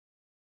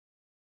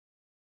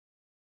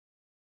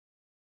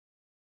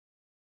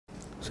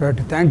So I have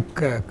to thank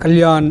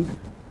Kalyan,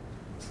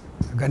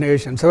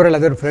 Ganesh and several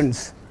other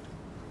friends.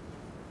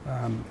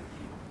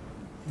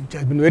 It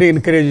has been very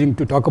encouraging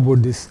to talk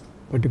about this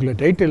particular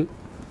title.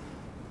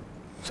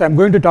 So I am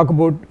going to talk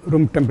about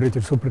room temperature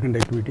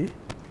superconductivity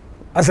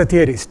as a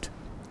theorist.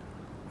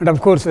 And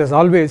of course, as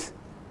always,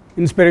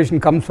 inspiration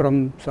comes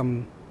from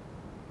some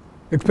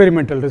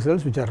experimental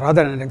results which are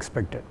rather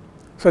unexpected.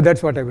 So that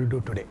is what I will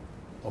do today.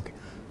 Okay.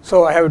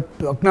 So I have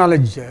to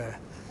acknowledge,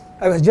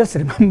 I was just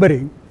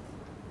remembering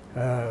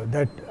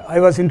that I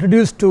was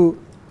introduced to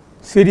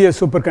serious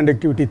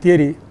superconductivity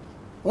theory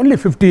only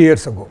 50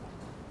 years ago,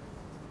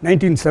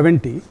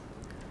 1970,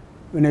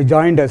 when I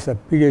joined as a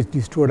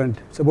PhD student.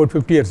 It's about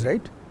 50 years,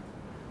 right?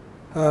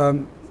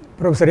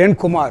 Professor N.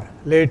 Kumar,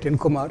 late N.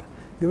 Kumar,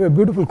 gave a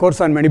beautiful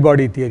course on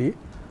many-body theory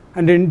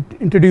and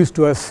introduced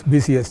to us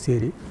BCS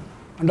theory.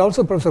 And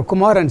also Professor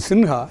Kumar and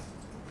Sinha,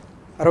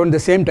 around the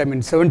same time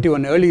in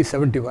 71, early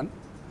 71,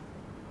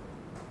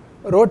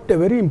 wrote a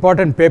very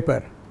important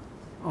paper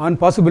on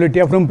possibility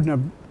of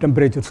room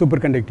temperature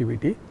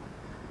superconductivity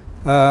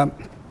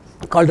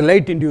called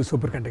light-induced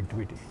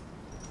superconductivity.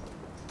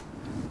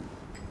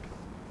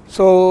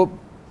 So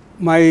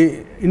my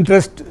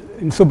interest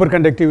in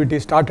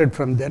superconductivity started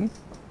from then.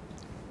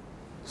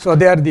 So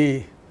they are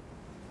the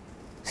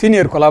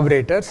senior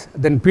collaborators,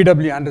 then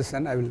P.W.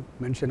 Anderson, I will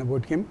mention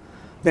about him,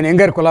 then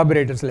younger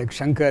collaborators like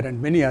Shankar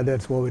and many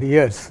others over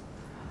years.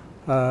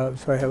 So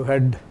I have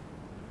had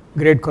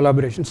great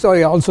collaboration. So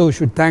I also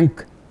should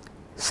thank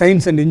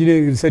Science and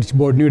Engineering Research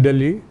Board, New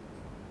Delhi,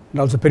 and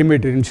also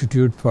Perimeter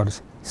Institute for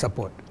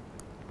support.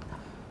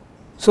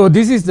 So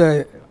this is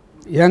the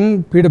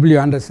young P.W.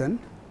 Anderson.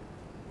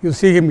 You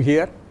see him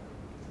here.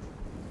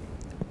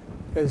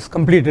 He has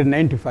completed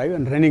 95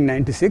 and running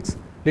 96,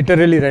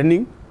 literally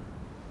running.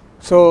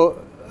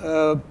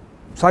 So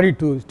sorry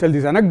to tell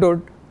this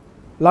anecdote.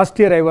 Last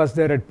year I was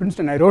there at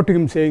Princeton. I wrote to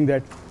him saying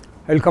that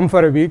I will come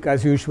for a week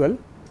as usual.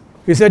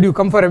 He said, you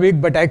come for a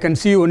week, but I can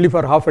see you only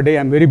for half a day.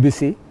 I am very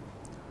busy.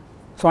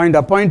 So on the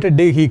appointed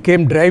day, he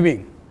came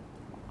driving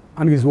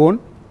on his own.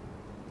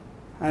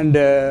 And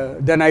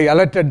then I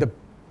alerted the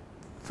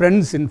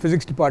friends in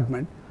physics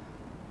department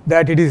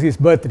that it is his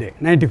birthday,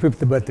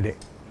 95th birthday.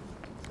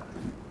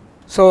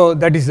 So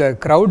that is the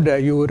crowd.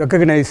 You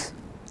recognize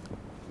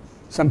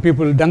some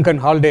people, Duncan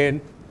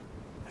Haldane,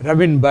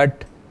 Ravin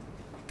Bhatt,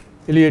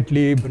 Elliot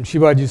Leib, and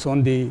Shivaji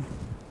Sondhi,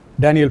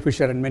 Daniel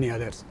Fisher, and many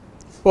others.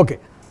 Okay,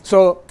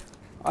 so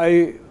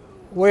I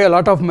owe a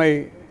lot of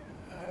my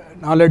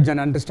knowledge and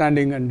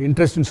understanding and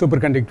interest in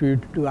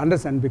superconductivity to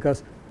Anderson,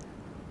 because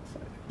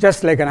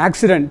just like an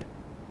accident,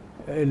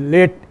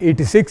 late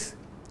 86,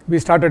 we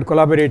started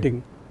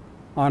collaborating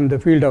on the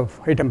field of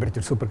high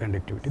temperature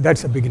superconductivity.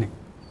 That's the beginning.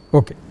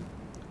 Okay.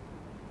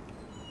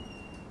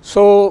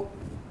 So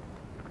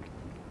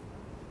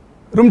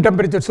room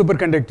temperature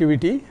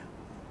superconductivity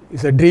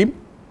is a dream.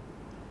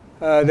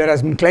 There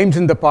has been claims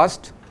in the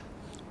past,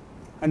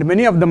 and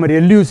many of them are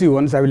elusive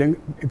ones. I will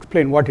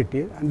explain what it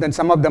is, and then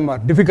some of them are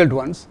difficult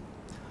ones.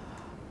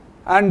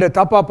 And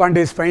Thapa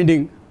Pandey's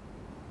finding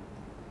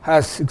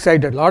has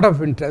excited a lot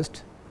of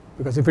interest,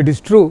 because if it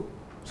is true,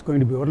 it's going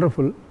to be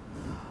wonderful.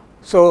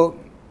 So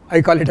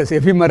I call it as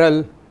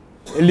ephemeral,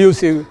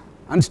 elusive,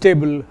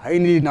 unstable,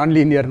 highly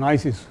nonlinear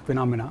noises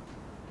phenomena.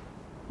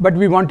 But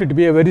we want it to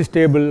be a very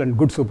stable and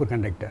good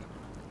superconductor.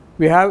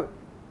 We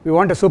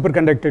want a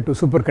superconductor to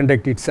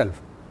superconduct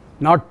itself,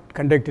 not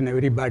conduct in a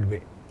very bad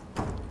way.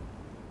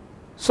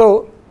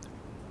 So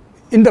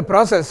in the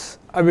process,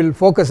 I will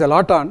focus a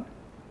lot on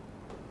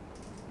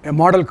a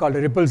model called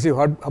a repulsive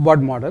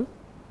Hubbard model,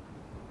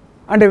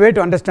 and a way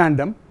to understand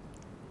them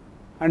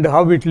and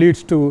how it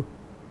leads to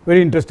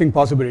very interesting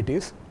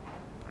possibilities.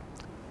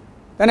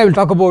 Then I will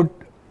talk about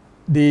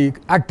the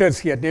actors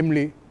here,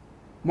 namely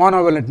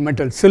monovalent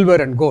metals, silver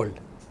and gold.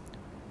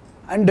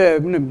 And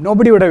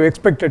nobody would have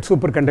expected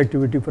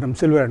superconductivity from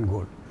silver and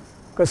gold,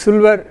 because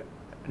silver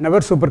never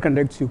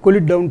superconducts. You cool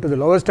it down to the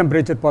lowest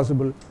temperature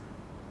possible.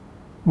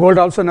 Gold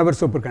also never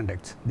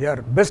superconducts. They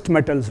are best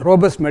metals,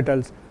 robust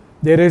metals.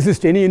 They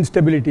resist any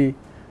instability.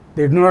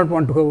 They do not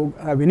want to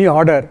have any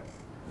order.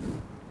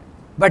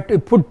 But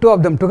if put two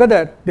of them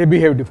together, they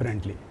behave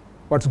differently.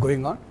 What's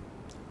going on?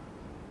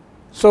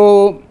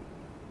 So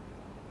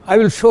I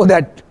will show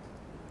that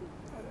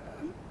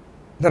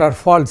there are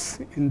faults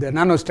in the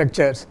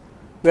nanostructures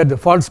where the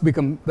faults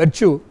become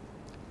virtue,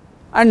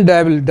 and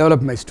I will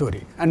develop my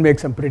story and make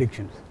some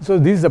predictions. So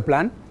this is the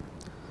plan.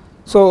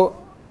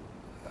 So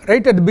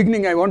right at the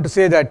beginning, I want to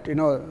say that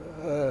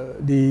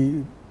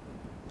the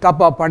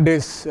Thapa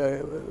Pandey's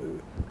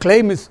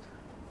claim is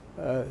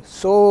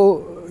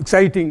so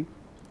exciting.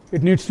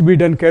 It needs to be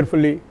done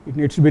carefully. It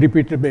needs to be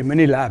repeated by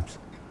many labs.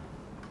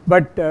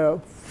 But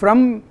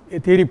from a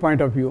theory point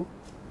of view,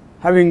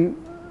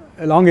 having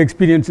a long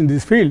experience in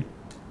this field,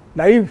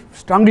 I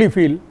strongly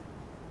feel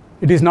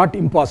it is not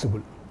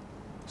impossible.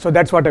 So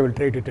that's what I will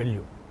try to tell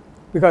you,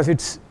 because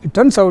it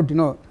turns out,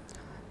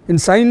 in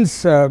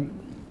science,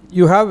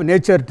 you have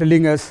nature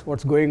telling us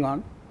what's going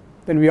on.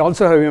 Then we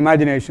also have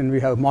imagination. We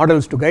have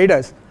models to guide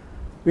us.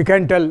 We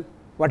can tell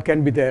what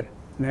can be there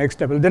the next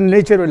level, then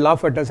nature will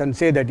laugh at us and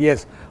say that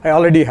yes, I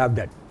already have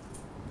that.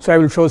 So I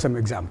will show some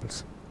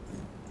examples.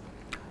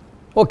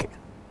 Okay.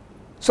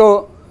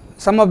 So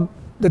some of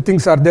the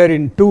things are there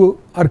in two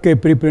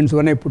archive preprints,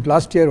 one I put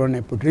last year, one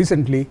I put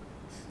recently.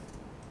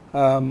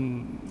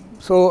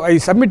 So I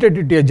submitted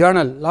it to a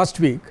journal last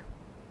week,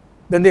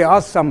 then they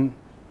asked some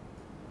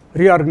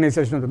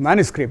reorganization of the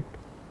manuscript.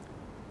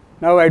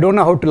 Now I don't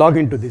know how to log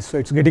into this, so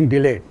it's getting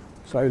delayed.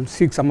 So I will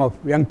seek some of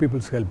young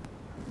people's help.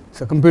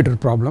 It's a computer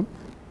problem.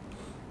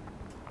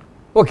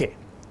 Okay,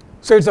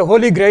 so it's a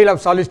holy grail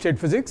of solid state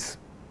physics.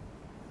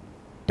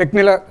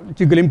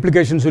 Technological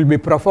implications will be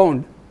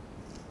profound,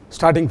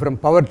 starting from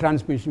power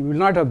transmission. We will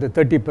not have the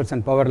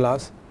 30% power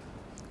loss.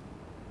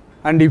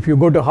 And if you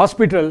go to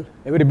hospital,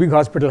 every big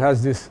hospital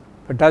has this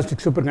fantastic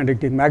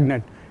superconducting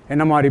magnet,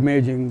 NMR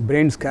imaging,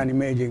 brain scan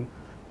imaging.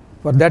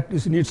 For that you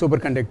need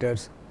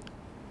superconductors.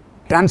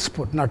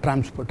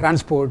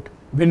 Transport,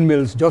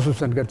 windmills,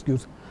 Josephson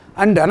gas,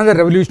 and another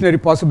revolutionary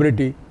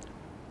possibility,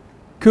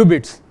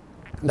 qubits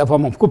in the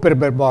form of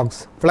Kuiper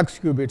box, flux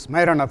qubits,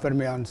 Majorana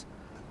fermions,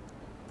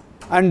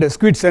 and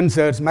squid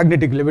sensors,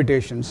 magnetic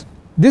levitations.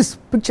 This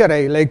picture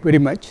I like very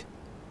much.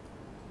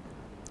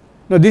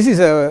 Now this is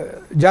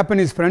a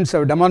Japanese friends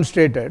have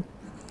demonstrated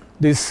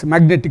this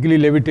magnetically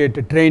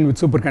levitated train with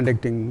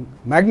superconducting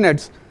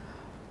magnets,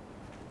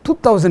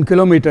 2000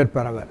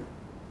 km/h.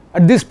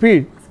 At this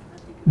speed,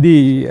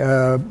 the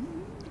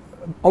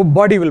our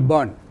body will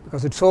burn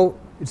because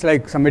it's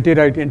like some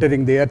meteorite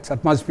entering the Earth's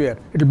atmosphere.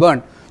 It will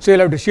burn. So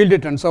you'll have to shield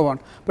it and so on.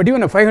 But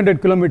even a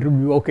 500 km will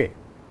be okay.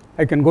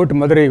 I can go to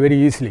Madurai very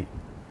easily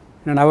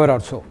in an hour or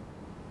so.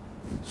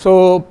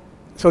 So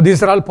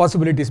these are all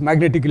possibilities.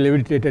 Magnetically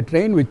levitated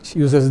train, which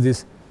uses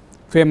this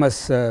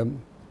famous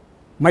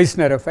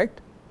Meissner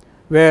effect,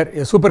 where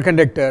a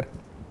superconductor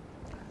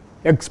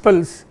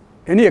expels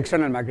any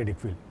external magnetic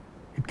field.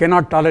 It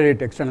cannot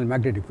tolerate external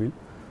magnetic field.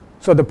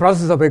 So the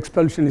process of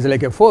expulsion is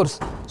like a force,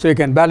 so you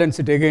can balance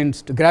it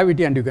against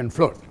gravity and you can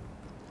float.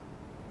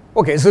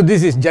 Okay, so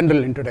this is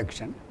general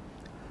introduction.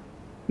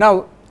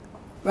 Now,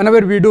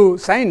 whenever we do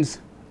science,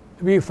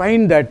 we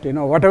find that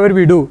whatever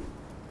we do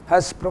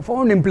has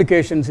profound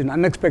implications in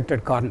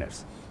unexpected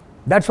corners.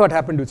 That's what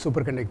happened with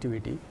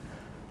superconductivity.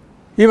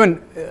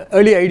 Even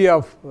early idea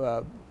of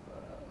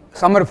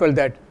Sommerfeld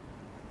that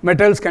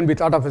metals can be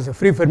thought of as a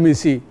free Fermi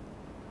sea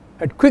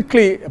had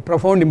quickly a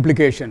profound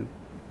implication.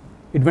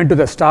 It went to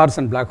the stars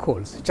and black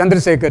holes.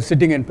 Chandrasekhar,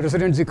 sitting in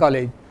Presidency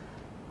College,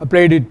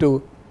 applied it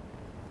to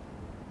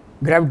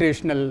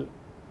gravitational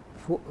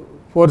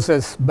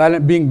forces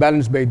being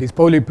balanced by this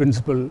Pauli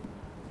principle,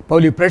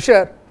 Pauli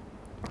pressure,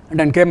 and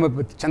then came up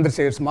with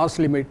Chandrasekhar's mass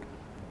limit.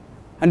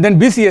 And then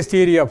BCS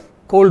theory of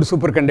cold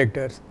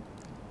superconductors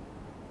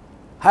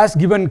has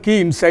given key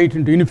insight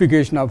into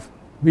unification of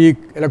weak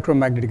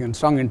electromagnetic and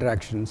strong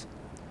interactions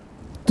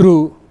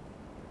through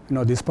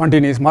the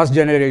spontaneous mass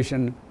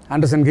generation,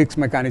 Anderson-Higgs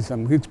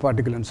mechanism, Higgs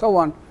particle, and so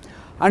on,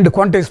 and the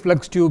quantized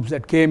flux tubes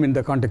that came in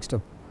the context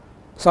of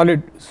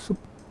solid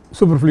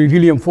superfluid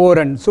helium-4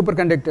 and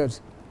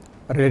superconductors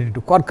related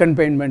to quark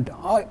confinement,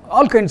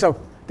 all kinds of.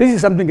 This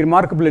is something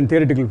remarkable in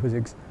theoretical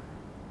physics.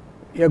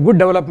 A good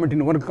development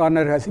in one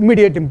corner has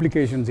immediate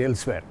implications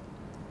elsewhere.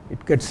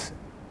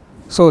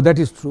 So that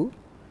is true.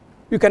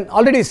 You can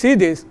already see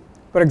this.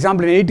 For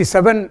example, in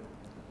 87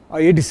 or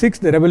 86,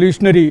 the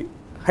revolutionary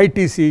high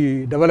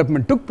TC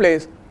development took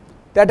place.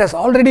 That has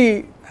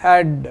already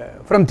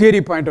had, from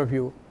theory point of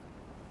view,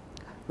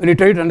 when you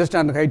try to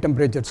understand the high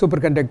temperature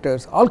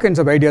superconductors, all kinds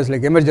of ideas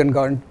like emergent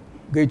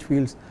gauge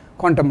fields,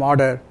 quantum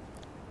order,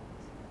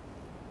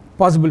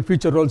 possible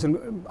future roles,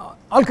 and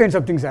all kinds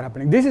of things are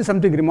happening. This is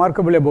something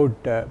remarkable about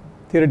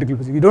theoretical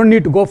physics. You don't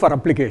need to go for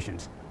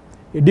applications.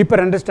 A deeper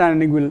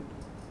understanding will,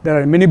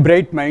 there are many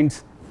bright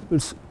minds, will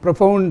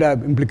profound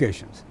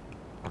implications.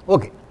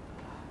 Okay.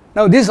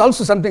 Now this is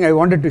also something I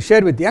wanted to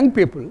share with young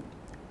people.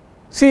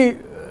 See,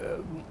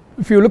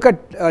 if you look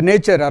at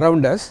nature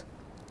around us,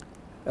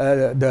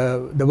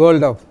 the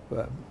world of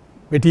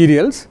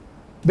materials,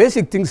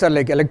 basic things are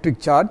like electric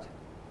charge,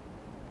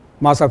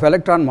 mass of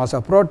electron, mass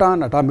of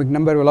proton, atomic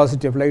number,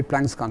 velocity of light,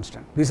 Planck's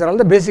constant. These are all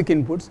the basic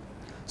inputs.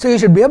 So you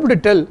should be able to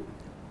tell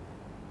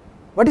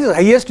what is the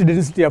highest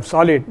density of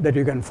solid that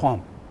you can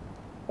form.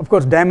 Of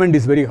course, diamond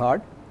is very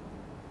hard.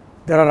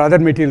 There are other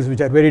materials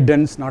which are very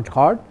dense, not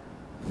hard.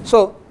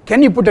 So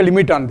can you put a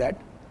limit on that?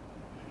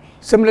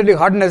 Similarly,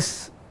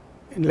 hardness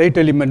in light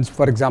elements,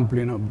 for example,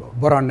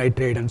 boron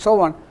nitride and so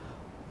on.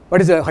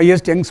 What is the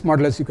highest Young's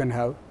modulus you can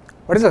have?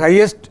 What is the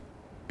highest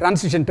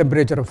transition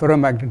temperature of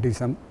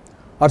ferromagnetism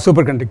or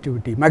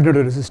superconductivity,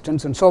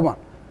 magnetoresistance, and so on?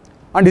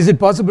 And is it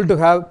possible to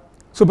have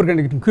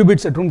superconducting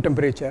qubits at room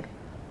temperature?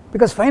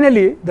 Because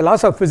finally, the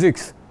laws of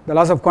physics, the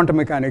laws of quantum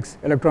mechanics,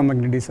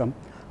 electromagnetism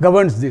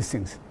governs these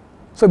things.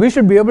 So we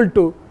should be able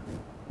to,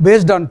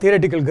 based on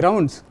theoretical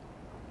grounds,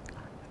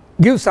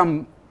 give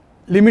some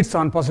limits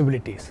on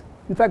possibilities.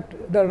 In fact,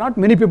 there are not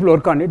many people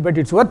work on it, but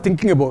it's worth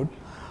thinking about.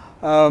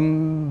 At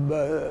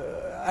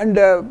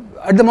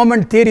the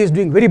moment, theory is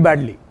doing very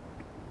badly.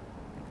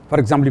 For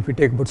example, if you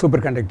take about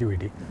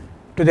superconductivity,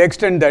 to the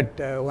extent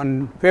that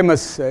one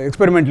famous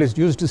experimentalist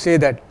used to say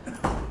that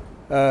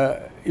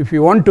if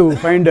you want to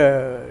find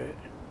a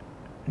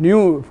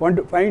new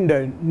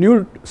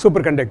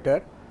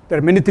superconductor, there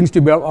are many things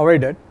to be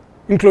avoided,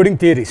 including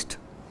theorists.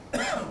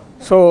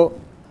 So,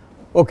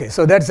 okay,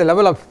 so that's the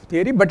level of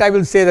theory, but I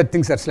will say that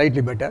things are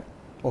slightly better.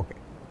 Okay.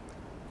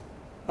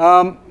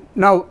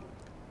 Now,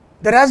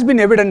 there has been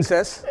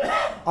evidences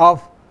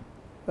of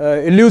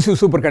elusive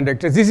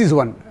superconductors. This is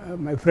one.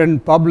 My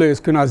friend Pablo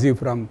Eskenazi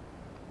from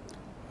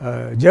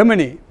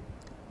Germany,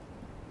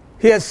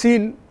 he has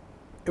seen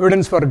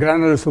evidence for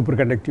granular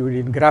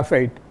superconductivity in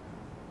graphite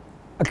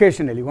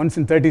occasionally, once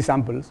in 30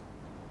 samples.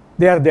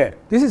 They are there.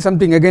 This is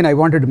something again I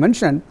wanted to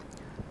mention.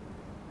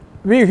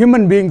 We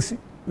human beings,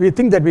 we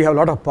think that we have a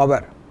lot of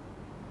power.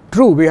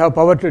 True, we have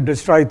power to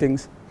destroy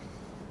things,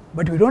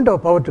 but we don't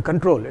have power to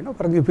control. For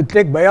example, if you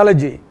take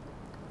biology,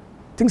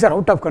 things are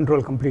out of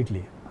control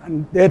completely,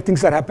 and there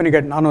things are happening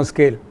at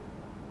nanoscale.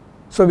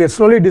 So we are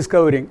slowly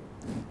discovering.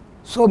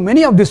 So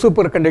many of the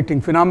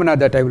superconducting phenomena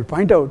that I will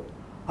point out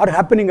are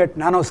happening at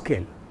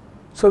nanoscale.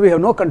 So we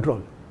have no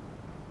control.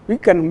 We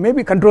can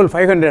maybe control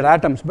 500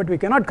 atoms, but we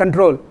cannot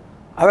control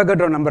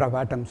Avogadro number of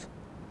atoms,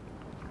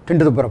 10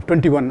 to the power of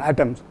 21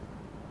 atoms,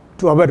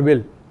 to our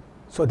will.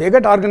 So they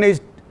get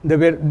organized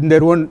in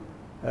their own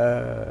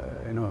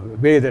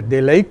way that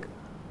they like.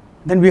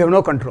 Then we have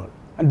no control.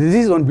 And this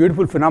is one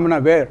beautiful phenomena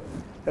where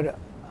there are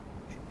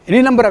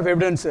any number of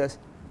evidences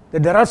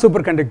that there are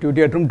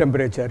superconductivity at room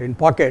temperature in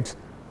pockets,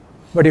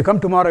 but you come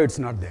tomorrow, it's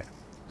not there.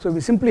 So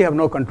we simply have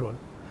no control.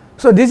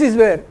 So this is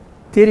where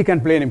theory can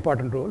play an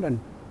important role and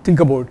think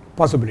about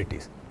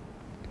possibilities.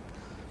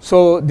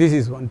 So this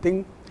is one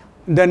thing.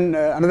 Then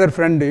another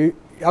friend,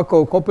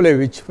 Jakov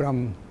Kopulevich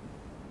from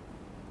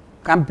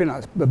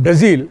Campinas,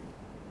 Brazil,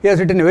 he has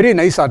written a very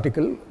nice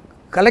article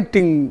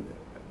collecting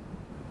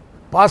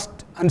past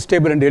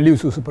unstable and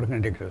elusive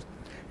superconductors.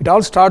 It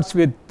all starts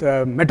with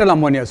metal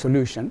ammonia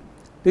solution.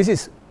 This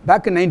is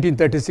back in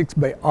 1936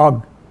 by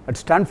Ogg at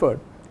Stanford.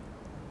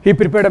 He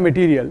prepared a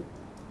material.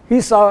 He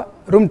saw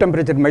room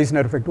temperature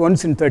Meissner effect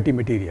once in 30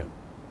 material.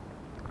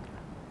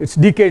 It's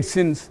decades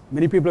since.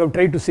 Many people have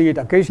tried to see it.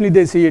 Occasionally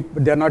they see it,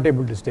 but they are not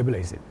able to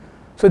stabilize it.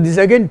 So this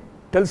again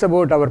tells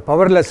about our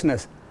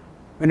powerlessness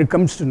when it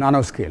comes to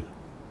nanoscale.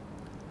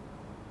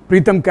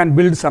 Pritham can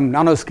build some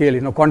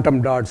nanoscale,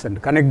 quantum dots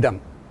and connect them,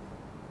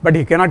 but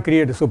he cannot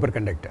create a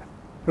superconductor,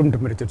 room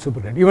temperature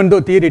superconductor, even though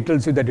theory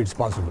tells you that it's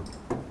possible.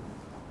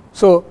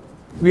 So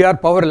we are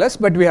powerless,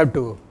 but we have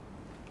to.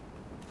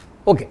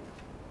 Okay.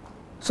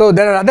 So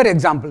there are other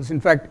examples. In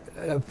fact,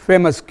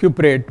 famous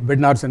cuprate,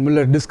 Bednarz and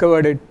Muller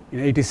discovered it in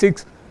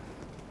 86.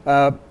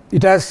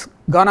 It has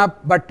gone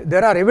up, but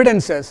there are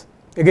evidences,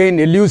 again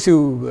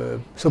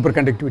elusive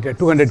superconductivity at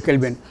 200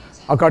 Kelvin.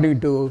 According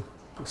to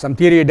some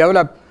theory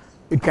developed,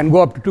 it can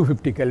go up to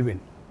 250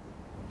 Kelvin.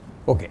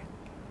 Okay.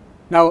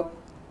 Now,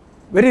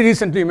 very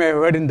recently you may have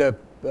heard in the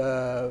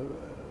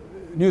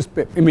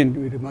newspaper,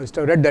 you must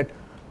have read that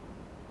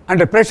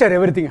under pressure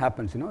everything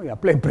happens. You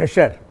apply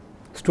pressure,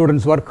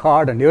 students work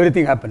hard and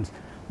everything happens.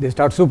 They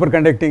start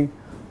superconducting.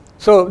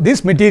 So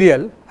this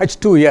material,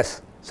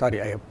 H2S,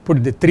 sorry, I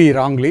put the 3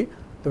 wrongly.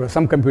 There was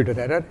some computer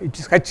error. It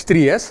is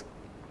H3S.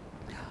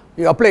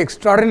 You apply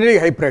extraordinarily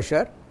high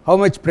pressure. How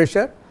much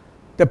pressure?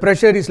 The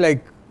pressure is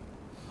like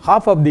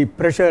half of the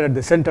pressure at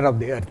the center of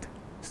the earth.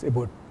 It's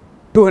about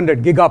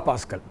 200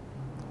 gigapascal.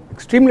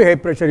 Extremely high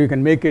pressure, you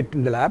can make it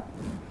in the lab.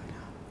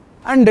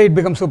 And it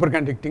becomes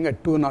superconducting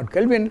at 200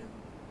 Kelvin.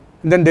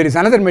 And then there is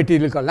another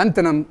material called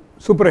lanthanum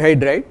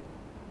superhydride.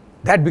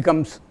 That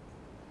becomes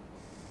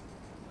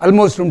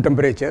almost room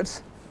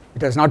temperatures.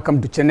 It has not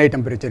come to Chennai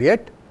temperature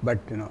yet, but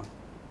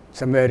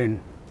somewhere in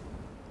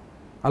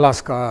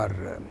Alaska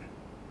or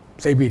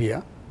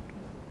Siberia.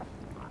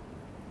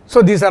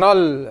 So these are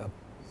all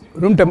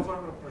room temperature.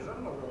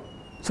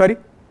 Sorry?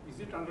 Is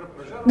it under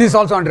pressure? This is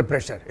also under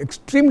pressure,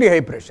 extremely high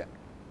pressure,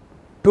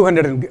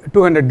 200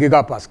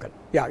 gigapascal.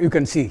 Yeah, you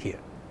can see here.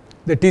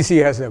 The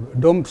TC has a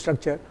dome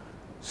structure,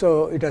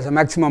 so it has a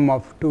maximum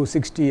of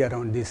 260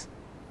 around this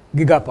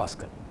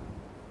gigapascal.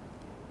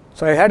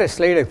 So I had a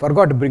slide, I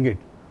forgot to bring it.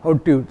 How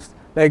to,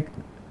 like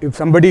if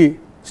somebody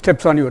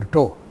steps on your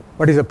toe,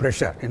 what is the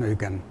pressure? You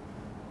can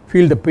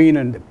feel the pain,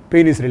 and the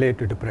pain is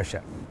related to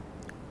pressure.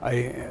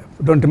 I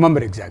don't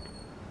remember exactly.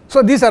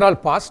 So these are all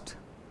past.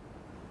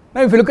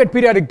 Now if you look at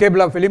periodic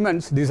table of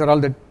elements, these are all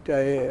the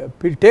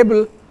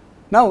table.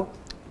 Now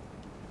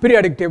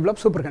periodic table of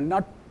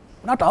superconducting.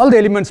 Not all the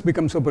elements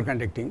become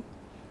superconducting.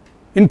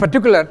 In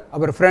particular,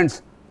 our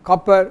friends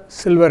copper,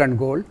 silver and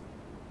gold,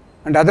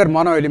 and other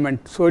mono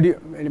element,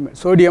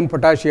 sodium,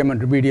 potassium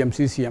and rubidium,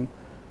 cesium,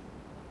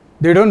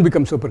 they don't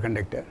become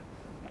superconductor.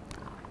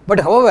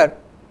 But however,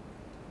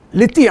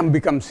 lithium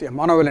becomes a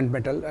monovalent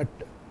metal at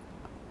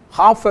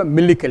half a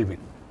millikelvin,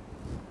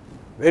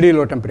 very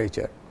low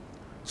temperature.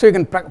 So you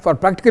can, for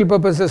practical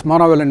purposes,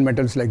 monovalent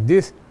metals like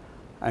this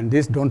and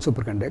this don't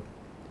superconduct.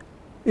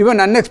 Even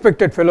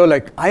unexpected fellow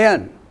like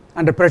iron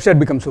under pressure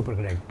becomes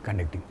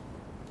superconducting.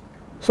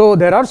 So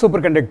there are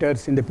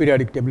superconductors in the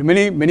periodic table.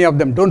 Many of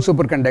them don't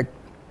superconduct.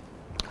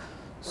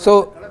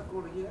 So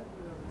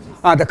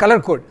the color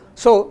code.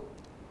 So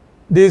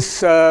this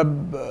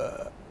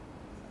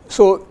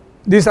so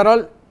these are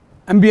all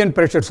ambient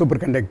pressure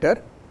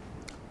superconductor.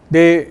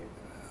 The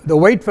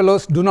white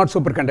fellows do not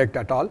superconduct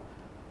at all.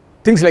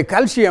 Things like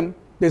calcium,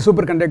 they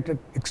superconduct at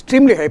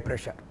extremely high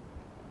pressure.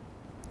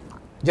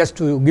 Just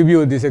to give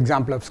you this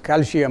example of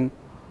calcium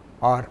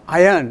or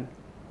iron.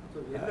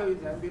 So yellow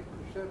is ambient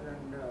pressure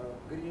and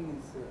green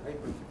is high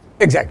pressure.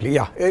 Exactly,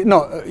 yeah.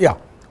 Yeah.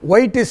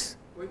 White is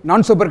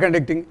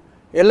non-superconducting,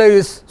 yellow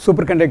is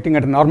superconducting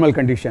at a normal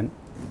condition,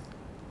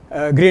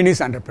 green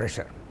is under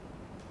pressure.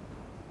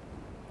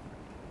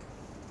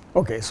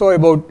 Okay, so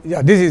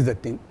this is the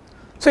thing.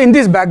 So in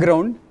this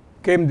background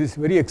came this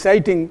very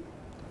exciting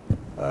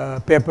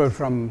paper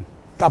from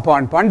Thapa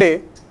and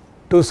Pandey,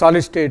 two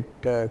solid state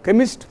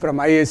chemists from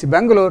IISc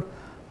Bangalore.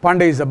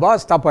 Pandey is the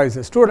boss, Thapa is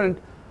a student.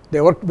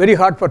 They worked very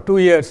hard for 2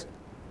 years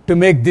to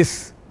make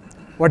this.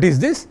 What is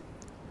this?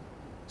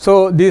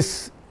 So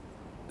these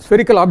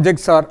spherical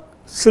objects are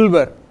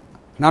silver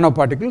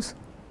nanoparticles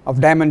of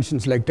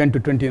dimensions like 10 to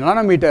 20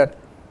 nanometer.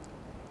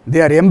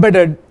 They are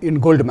embedded in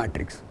gold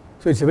matrix.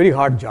 So it's a very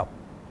hard job.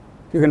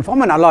 You can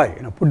form an alloy,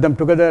 put them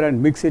together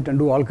and mix it and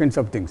do all kinds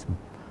of things.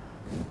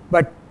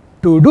 But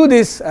to do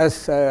this,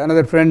 as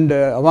another friend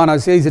Avana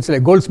says, it's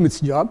like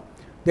goldsmith's job.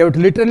 They have to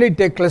literally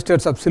take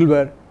clusters of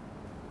silver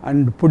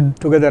and put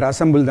together,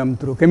 assemble them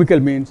through chemical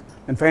means,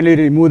 and finally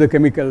remove the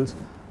chemicals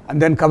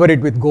and then cover it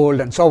with gold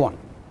and so on.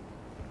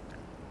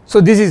 So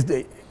this is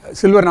the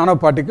silver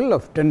nanoparticle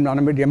of 10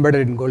 nanometer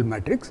embedded in gold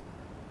matrix.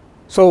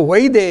 So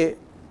why they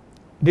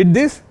did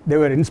this? They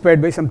were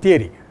inspired by some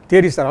theory.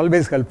 Theories are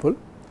always helpful.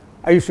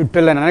 I should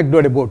tell an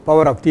anecdote about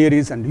power of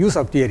theories and use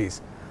of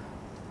theories.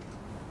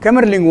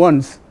 Kamerlingh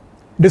once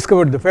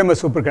discovered the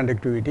famous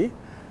superconductivity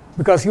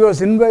because he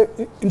was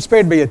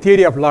inspired by a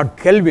theory of Lord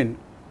Kelvin,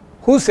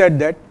 who said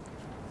that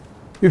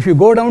if you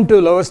go down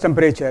to lowest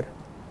temperature,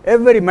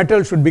 every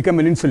metal should become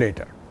an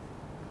insulator.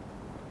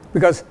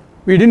 Because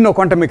we didn't know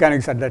quantum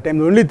mechanics at that time.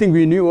 The only thing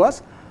we knew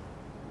was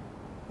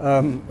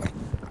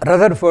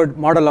Rutherford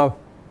model of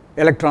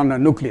electron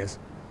and nucleus.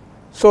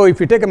 So if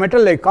you take a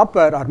metal like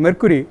copper or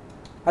mercury,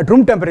 at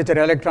room temperature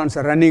electrons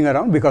are running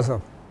around because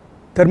of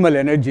thermal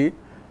energy.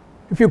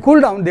 If you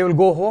cool down, they will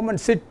go home and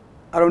sit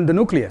around the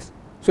nucleus.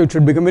 So it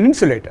should become an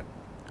insulator.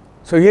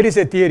 So here is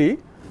a theory.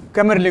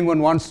 Kamerlingh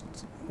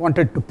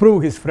wanted to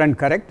prove his friend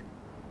correct.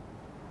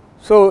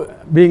 So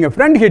being a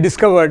friend, he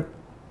discovered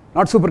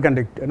not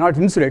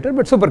insulator,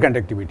 but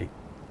superconductivity.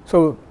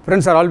 So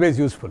friends are always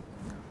useful.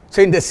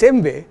 So in the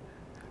same way,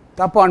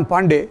 Thapa and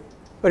Pandey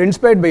were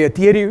inspired by a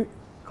theory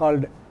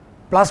called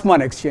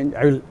plasmon exchange.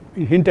 I will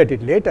hint at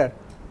it later.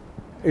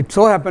 It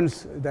so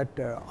happens that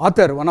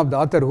one of the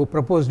author who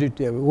proposed it,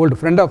 an old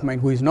friend of mine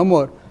who is no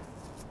more,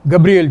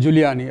 Gabriele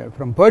Giuliani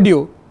from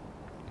Purdue.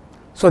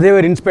 So they were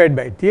inspired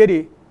by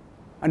theory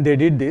and they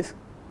did this.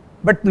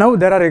 But now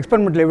there are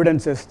experimental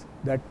evidences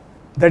that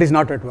that is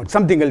not at work.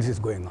 Something else is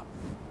going on.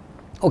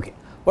 Okay,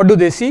 what do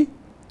they see?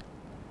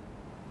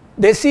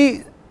 They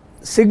see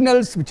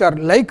signals which are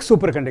like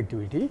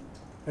superconductivity.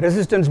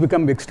 Resistance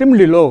becomes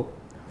extremely low,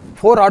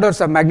 4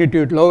 orders of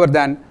magnitude lower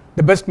than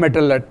the best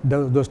metal at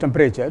those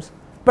temperatures,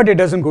 but it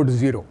doesn't go to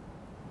 0.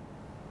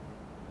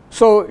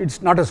 So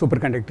it's not a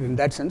superconductor in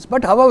that sense.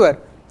 But however,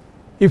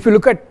 if you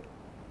look at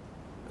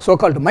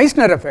so-called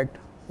Meissner effect,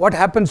 what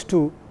happens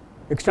to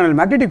external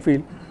magnetic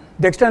field?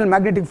 The external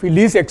magnetic field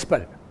is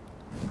expelled,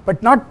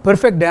 but not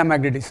perfect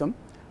diamagnetism.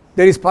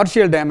 There is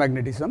partial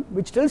diamagnetism,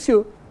 which tells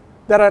you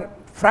there are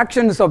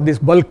fractions of this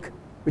bulk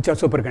which are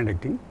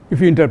superconducting, if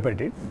you interpret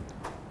it.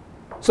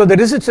 So the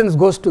resistance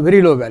goes to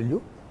very low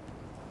value.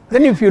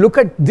 Then if you look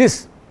at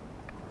this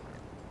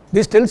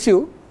tells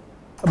you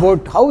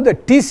about how the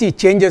Tc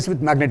changes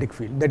with magnetic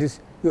field. That is,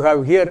 you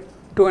have here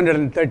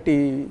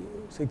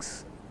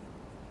 236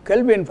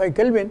 Kelvin, 5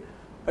 Kelvin,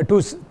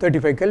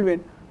 235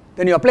 Kelvin.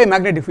 Then you apply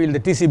magnetic field, the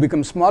Tc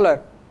becomes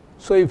smaller.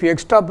 So if you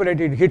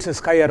extrapolate it, hits a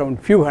sky around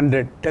few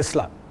hundred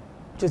Tesla,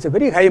 which is a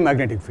very high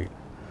magnetic field.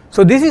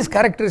 So this is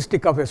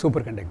characteristic of a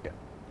superconductor.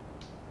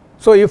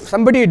 So if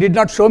somebody did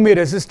not show me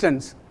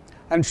resistance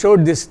and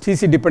showed this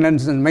Tc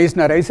dependence in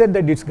Meissner, I said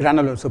that it's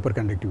granular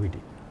superconductivity.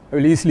 I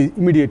will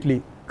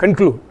immediately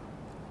conclude.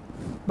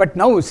 But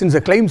now since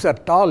the claims are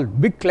tall,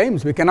 big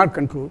claims, we cannot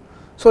conclude.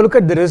 So look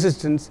at the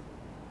resistance.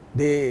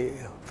 They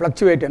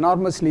fluctuate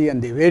enormously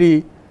and they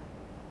vary.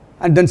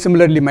 And then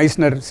similarly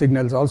Meissner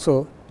signals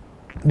also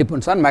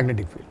depends on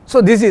magnetic field.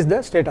 So this is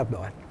the state of the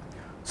art.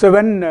 So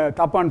when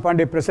Thapa and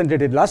Pandey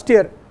presented it last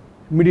year,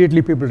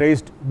 immediately people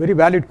raised very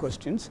valid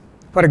questions.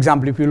 For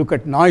example, if you look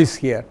at noise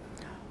here,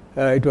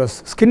 it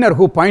was Skinner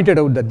who pointed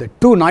out that the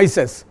two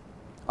noises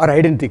are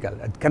identical.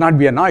 It cannot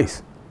be a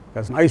noise,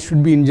 because noise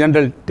should be in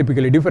general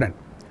typically different.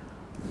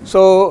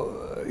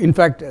 So in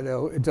fact,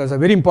 it was a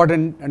very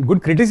important and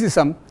good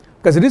criticism,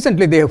 because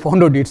recently they have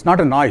found out it's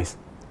not a noise.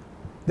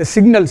 The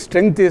signal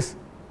strength is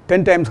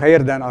 10 times higher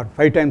than or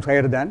 5 times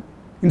higher than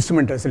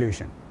instrument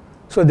resolution.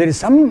 So there is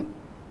some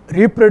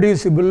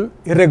reproducible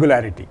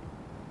irregularity.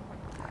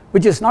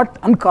 which is not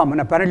uncommon.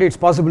 Apparently it's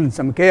possible in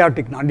some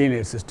chaotic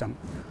nonlinear system.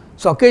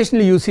 So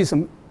occasionally you see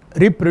some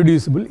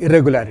reproducible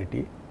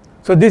irregularity.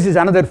 So this is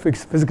another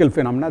physical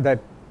phenomena that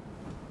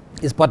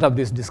is part of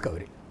this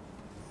discovery.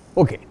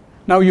 Okay,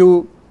 now they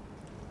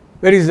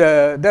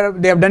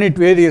have done it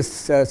various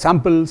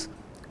samples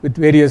with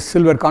various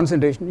silver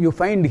concentration. You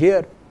find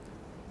here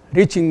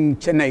reaching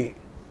Chennai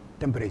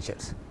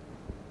temperatures.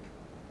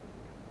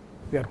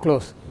 We are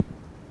close.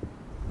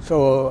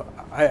 So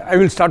I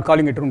will start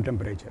calling it room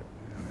temperature,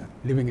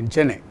 living in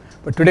Chennai.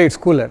 But today it's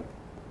cooler.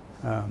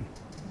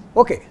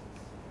 Okay.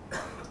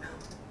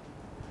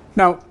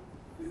 Now,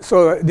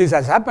 so this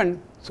has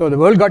happened. So the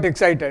world got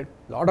excited.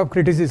 A lot of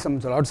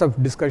criticisms, lots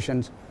of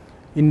discussions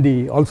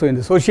also in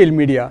the social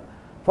media.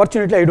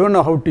 Fortunately, I don't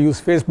know how to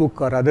use Facebook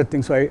or other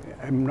things, so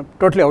I'm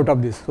totally out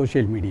of this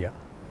social media.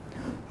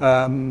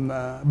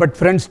 But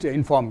friends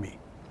inform me.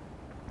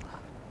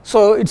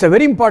 So it's a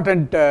very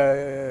important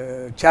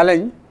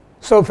challenge.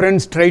 So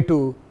friends try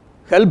to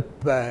help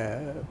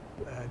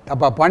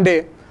Thapa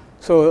Pandey.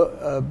 So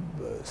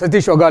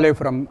Satish Ogale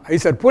from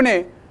IISER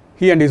Pune,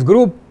 he and his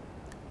group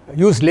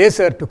used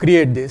laser to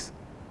create this.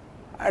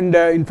 And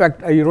in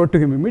fact, I wrote to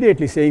him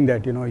immediately saying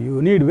that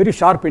you need very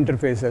sharp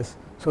interfaces.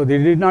 So they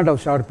did not have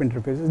sharp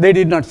interfaces. They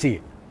did not see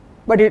it.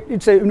 But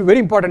it's a very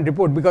important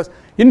report, because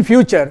in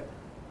future,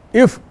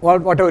 if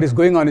whatever is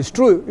going on is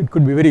true, it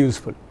could be very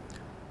useful.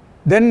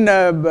 Then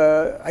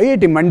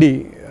IIT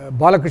Mandi,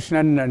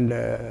 Balakrishnan and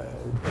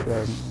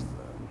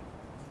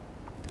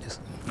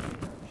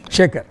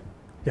Shekhar,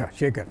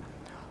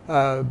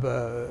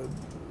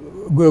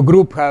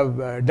 group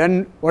have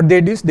done what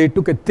they did. They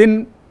took a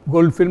thin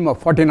gold film of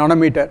 40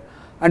 nanometer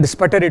and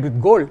sputtered it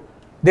with gold.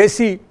 They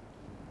see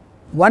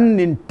 1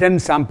 in 10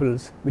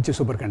 samples which is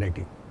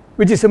superconducting,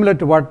 which is similar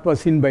to what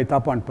was seen by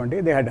Thapa and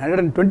Pandey. They had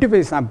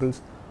 125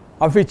 samples,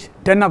 of which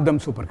 10 of them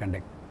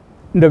superconduct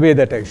in the way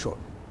that I showed.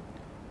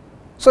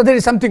 So there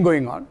is something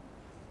going on.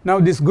 Now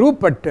this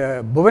group at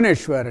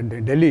Bhubaneswar and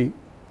in Delhi,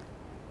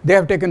 they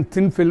have taken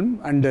thin film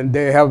and then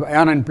they have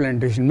ion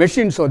implantation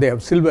machine, so they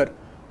have silver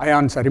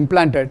ions are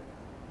implanted.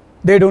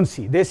 They don't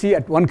see, they see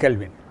at 1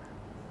 Kelvin,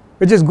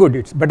 which is good,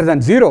 it's better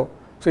than 0.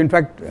 So in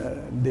fact,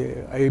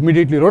 I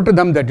immediately wrote to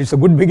them that it's a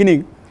good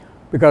beginning,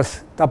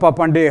 because Thapa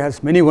Pandey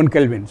has many 1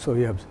 Kelvin, so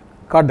you have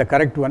got the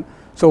correct one.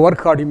 So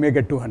work hard, you may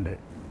get 200.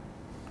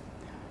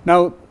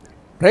 Now,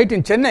 right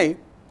in Chennai,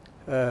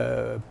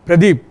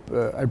 Pradeep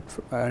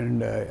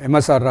and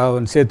MSR Rao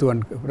and Setu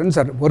and friends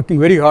are working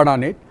very hard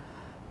on it,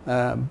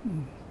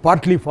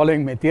 partly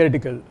following my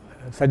theoretical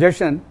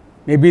suggestion.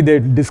 Maybe they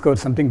discover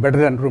something better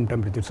than room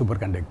temperature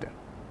superconductor.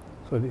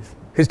 So this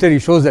history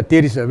shows that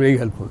theories are very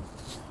helpful.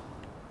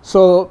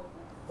 So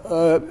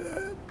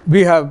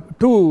we have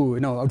two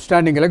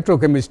outstanding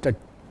electrochemists at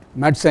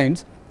Mad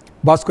Science,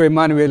 Bosco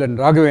Emmanuel and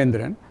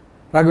Raghavendran.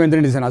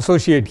 Raghavendran is an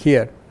associate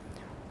here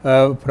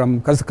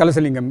from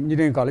Kalasalingam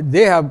Engineering College.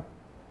 They have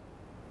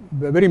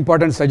a very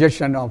important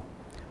suggestion of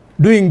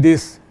doing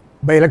this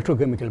by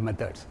electrochemical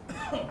methods.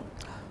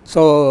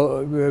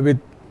 So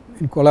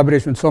in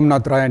collaboration with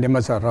Somnath Rai and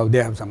MSR Rao,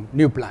 they have some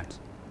new plans.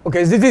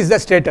 Okay, this is the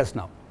status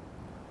now.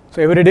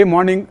 So every day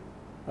morning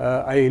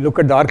I look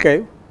at the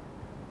archive,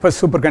 first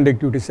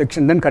superconductivity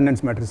section, then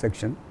condensed matter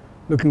section,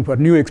 looking for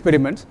new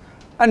experiments,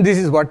 and this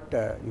is what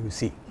you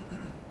see.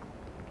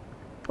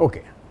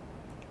 Okay.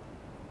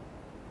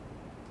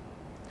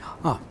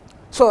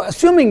 So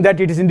assuming that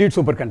it is indeed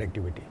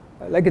superconductivity,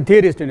 like a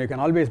theorist, you can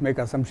always make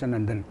assumption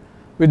and then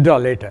withdraw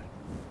later.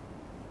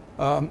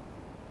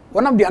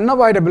 One of the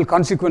unavoidable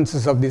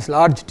consequences of this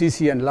large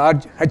TC and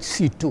large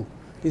HC2,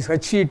 this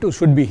HC2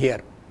 should be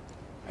here.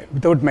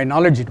 Without my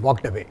knowledge, it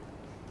walked away.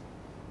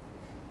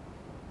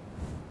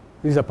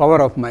 This is the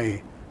power of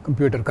my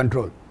computer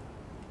control.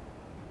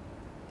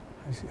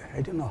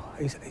 I don't know,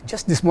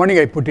 just this morning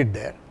I put it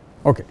there.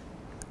 Okay.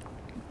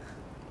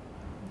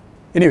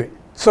 Anyway,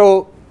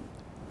 so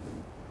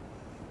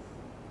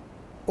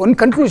one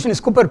conclusion is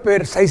Cooper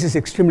pair size is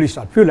extremely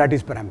short, few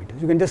lattice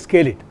parameters. You can just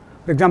scale it.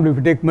 For example, if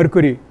you take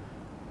mercury,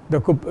 the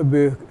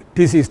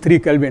TC is 3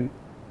 Kelvin,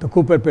 the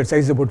Cooper pair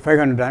size is about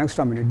 500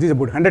 angstrom minute. This is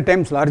about 100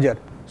 times larger,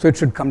 so it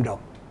should come down.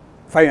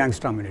 5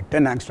 angstrom minute,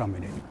 10 angstrom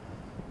minute.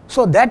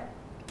 So that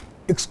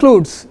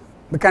excludes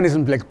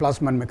mechanisms like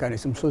Plasman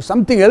mechanism. So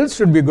something else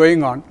should be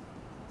going on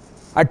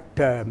at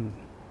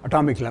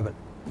atomic level.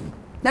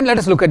 Then let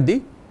us look at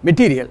the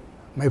material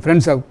my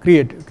friends have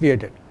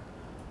created.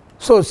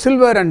 So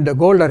silver and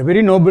gold are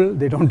very noble,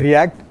 they don't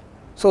react.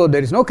 So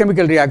there is no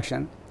chemical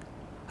reaction,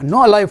 and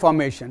no alloy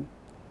formation,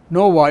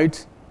 no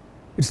voids.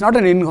 It's not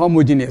an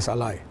inhomogeneous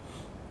alloy.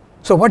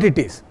 So what it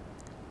is?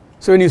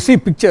 So when you see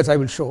pictures I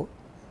will show,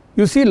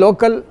 you see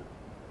local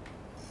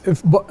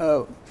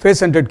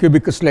face-centered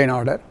cubic crystalline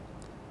order,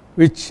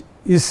 which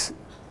is,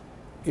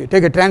 you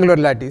take a triangular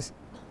lattice,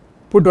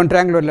 put one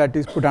triangular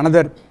lattice, put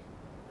another,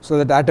 so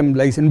that atom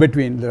lies in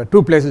between. There are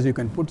two places you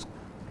can put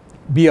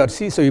B or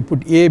C, so you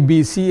put A,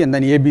 B, C and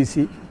then A, B,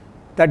 C,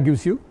 that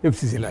gives you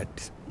FCC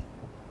lattice.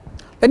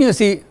 Then you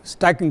see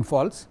stacking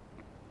faults,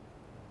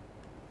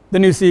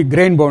 then you see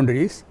grain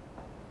boundaries,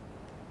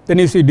 then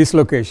you see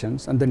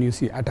dislocations, and then you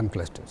see atom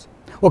clusters.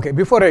 Okay,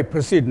 before I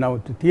proceed now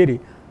to theory,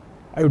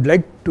 I would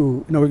like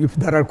to, if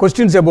there are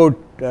questions about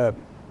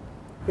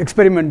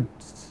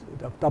experiments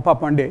of Thapa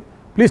Pandey,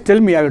 please tell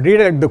me. I will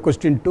redirect the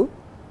question to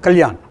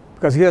Kalyan,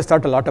 because he has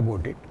thought a lot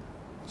about it.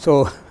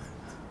 So,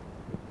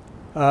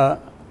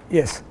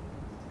 yes.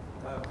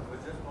 I was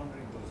just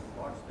wondering those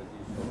spots that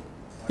you showed.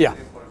 Yeah. Are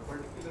they for a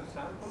particular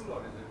sample, or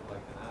is it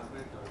like an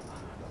average?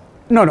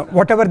 No.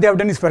 Whatever they have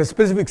done is for a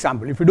specific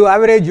sample. If you do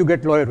average, you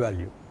get lower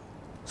value.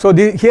 So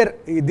here,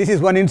 this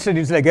is one instance.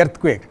 It's like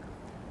earthquake.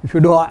 If you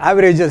do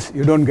averages,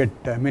 you don't get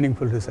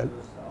meaningful result.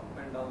 Up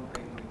and down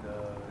thing, the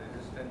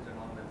resistance and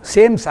all that.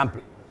 Same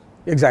sample.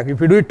 Exactly.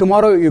 If you do it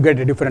tomorrow, you get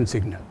a different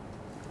signal.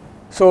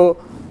 So,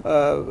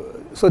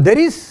 so there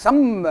is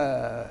some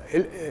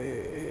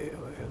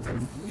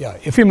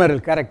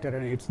ephemeral character,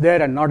 and it's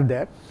there and not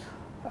there.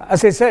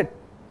 As I said,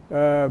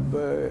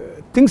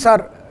 things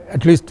are,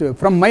 at least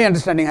from my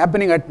understanding,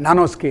 happening at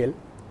nanoscale.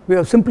 We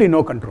have simply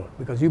no control,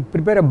 because you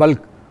prepare a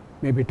bulk,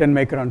 maybe 10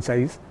 micron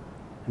size,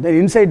 and then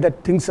inside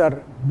that things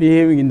are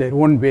behaving in their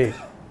own way.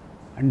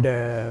 And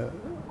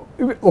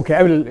okay,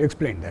 I will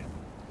explain that.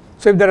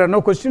 So if there are no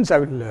questions, I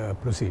will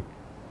proceed.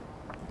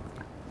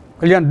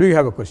 Kalyan, do you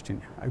have a question?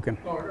 I can.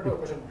 No, I don't have a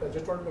question. I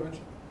just wanted to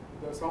mention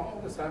some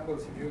of the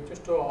samples, if you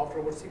just after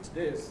about 6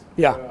 days,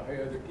 yeah,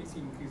 the TC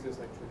increases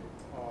actually.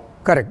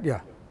 Correct,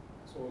 yeah.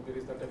 So there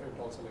is that effect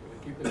also.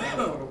 Like keep the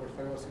sample for about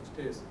 5 or 6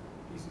 days,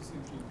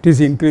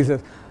 TC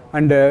increases.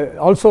 And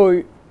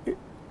also,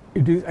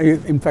 it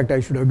is, in fact, I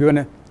should have given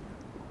a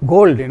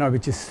gold,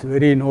 which is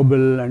very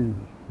noble and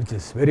which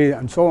is very,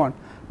 and so on,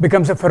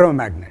 becomes a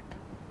ferromagnet.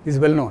 This is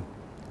well known.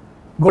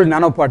 Gold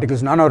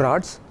nanoparticles,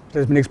 nanorods, it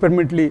has been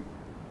experimentally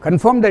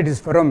confirmed that it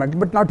is ferromagnet,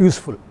 but not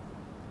useful.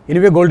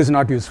 Anyway, gold is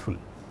not useful.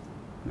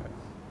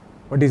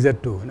 What is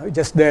that to?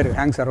 Just there,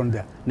 hangs around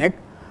the neck.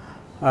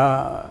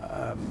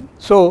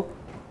 So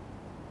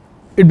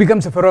it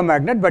becomes a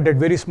ferromagnet, but at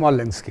very small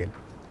length scale.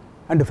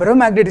 And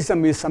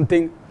ferromagnetism is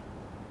something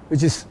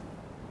which is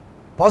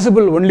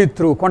possible only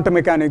through quantum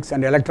mechanics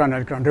and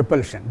electron-electron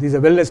repulsion. This is a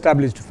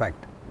well-established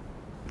fact,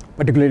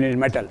 particularly in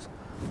metals.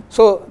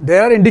 So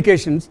there are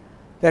indications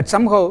that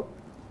somehow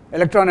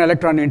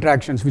electron-electron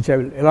interactions, which I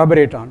will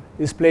elaborate on,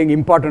 is playing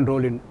important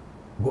role in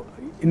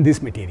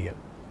this material.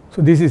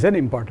 So this is an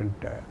important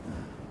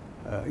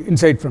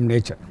insight from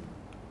nature.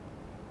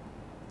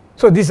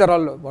 So these are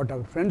all what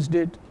our friends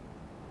did.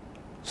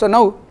 So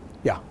now,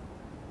 yeah,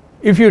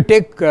 if you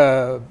take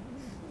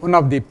one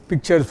of the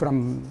pictures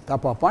from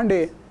Thapa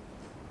Pandey,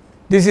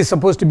 this is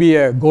supposed to be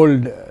a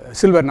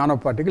silver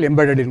nanoparticle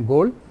embedded in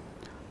gold.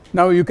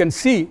 Now you can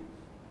see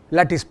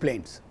lattice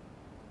planes.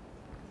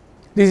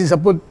 This is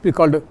supposed to be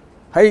called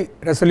high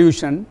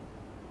resolution,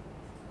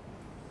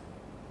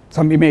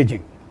 some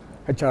imaging,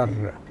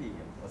 HRTM,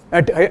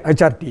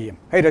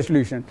 high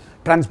resolution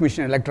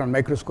transmission electron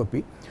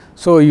microscopy.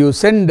 So you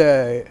send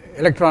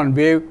electron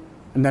wave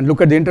and then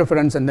look at the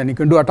interference, and then you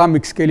can do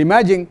atomic scale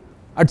imaging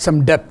at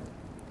some depth.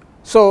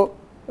 So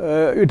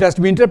it has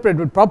to be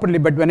interpreted properly,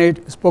 but when I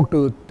spoke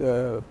to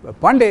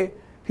Pandey,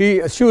 he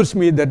assures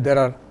me that there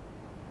are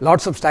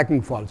lots of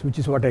stacking faults, which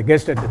is what I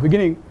guessed at the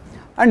beginning,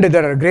 and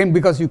there are grain,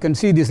 because you can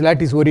see this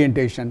lattice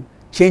orientation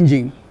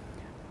changing,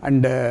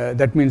 and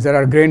that means there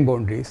are grain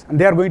boundaries, and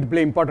they are going to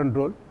play important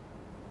role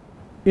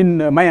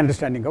in my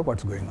understanding of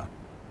what's going on.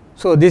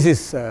 So this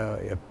is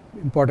an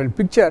important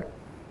picture.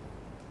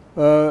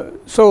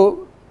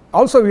 So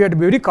also we have to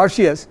be very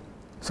cautious.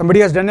 Somebody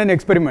has done an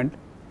experiment,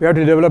 we have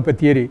to develop a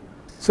theory.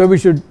 So we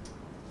should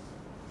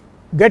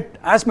get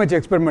as much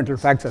experimental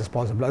facts as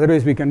possible,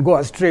 otherwise we can go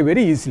astray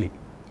very easily.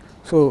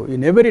 So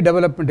in every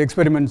development,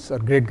 experiments are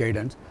great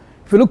guidance.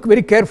 If you look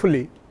very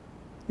carefully,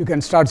 you can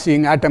start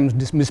seeing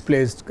atoms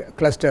misplaced,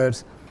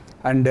 clusters,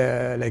 and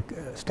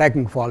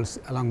stacking faults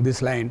along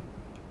this line.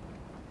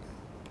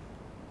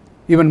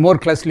 Even more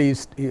closely,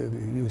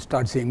 you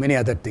start seeing many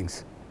other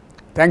things.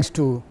 Thanks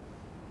to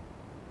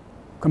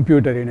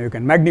computer, you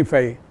can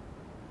magnify.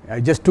 I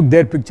just took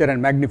their picture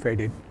and magnified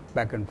it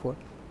back and forth.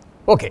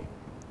 Okay.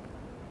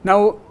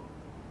 Now,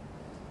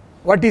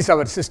 what is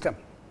our system?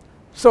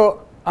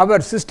 So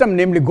our system,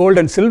 namely gold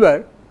and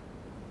silver,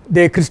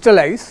 they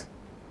crystallize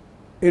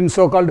in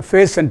so-called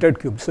face-centered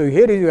cubes. So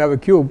here you have a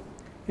cube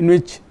in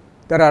which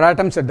there are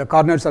atoms at the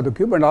corners of the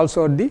cube and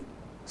also at the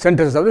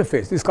centers of the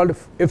face. This is called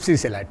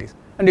FCC lattice.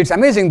 And it's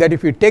amazing that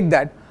if you take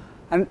that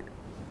and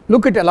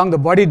look at along the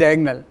body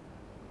diagonal,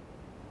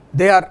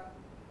 they are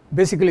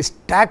basically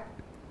stacked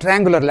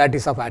triangular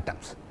lattice of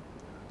atoms.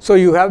 So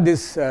you have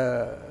this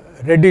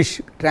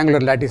reddish triangular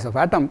lattice of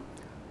atom.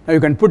 Now you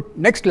can put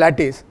next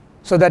lattice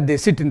so that they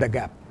sit in the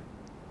gap.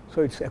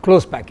 So it's a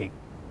close packing.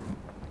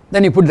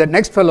 Then you put the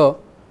next fellow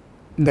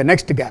in the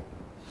next gap.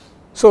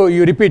 So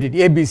you repeat it,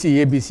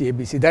 ABC, ABC,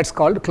 ABC. That's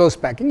called close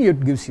packing.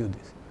 It gives you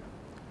this.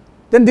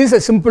 Then this is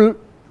a simple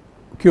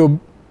cube.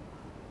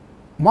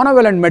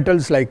 Monovalent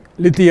metals like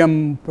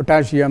lithium,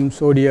 potassium,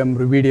 sodium,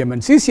 rubidium,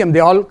 and cesium,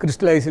 they all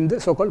crystallize in the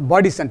so-called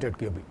body-centered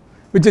cubing,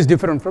 which is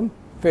different from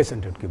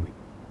face-centered cubing.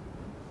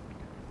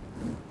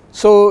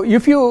 So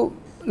if you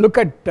look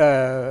at,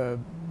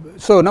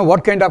 so now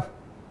what kind of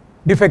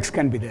defects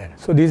can be there.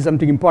 So this is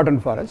something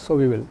important for us, so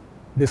we will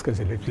discuss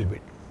it a little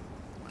bit.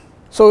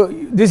 So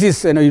this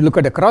is, you look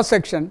at a cross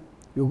section,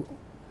 this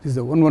is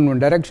the 1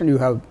 direction, you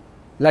have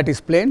lattice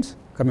planes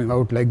coming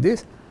out like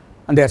this,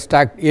 and they are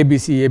stacked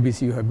ABC,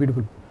 ABC, you have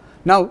beautiful.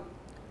 Now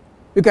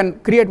you can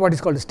create what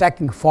is called a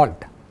stacking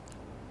fault.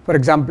 For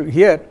example,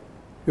 here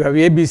you have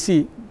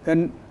ABC,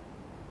 then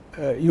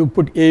you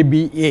put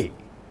ABA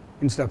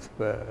instead of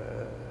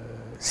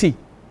C.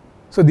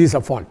 So these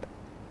are fault.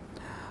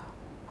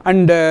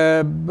 And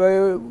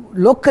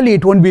locally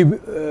it won't be,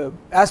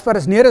 as far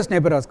as nearest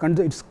neighbor is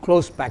concerned, it's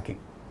close packing.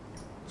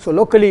 So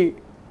locally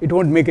it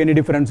won't make any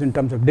difference in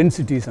terms of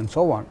densities and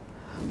so on.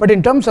 But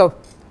in terms of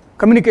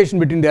communication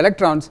between the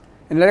electrons,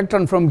 an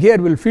electron from here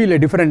will feel a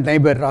different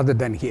neighbor rather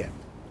than here.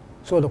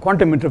 So the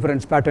quantum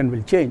interference pattern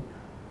will change.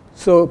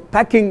 So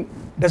packing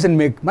doesn't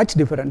make much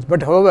difference,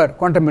 but however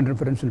quantum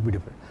interference will be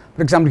different.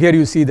 For example, here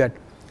you see that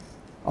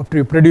after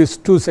you produce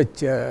two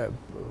such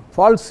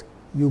faults,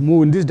 you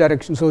move in this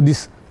direction. So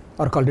these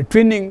are called a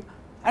twinning,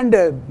 and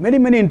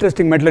many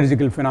interesting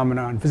metallurgical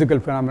phenomena and physical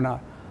phenomena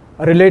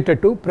are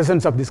related to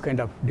presence of this kind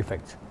of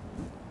defects.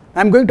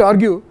 I am going to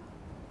argue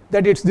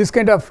that it's this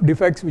kind of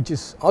defects which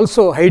is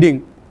also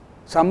hiding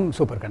some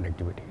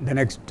superconductivity in the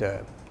next.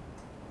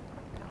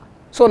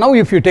 So now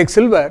if you take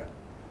silver,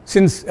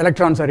 since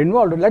electrons are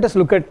involved, let us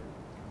look at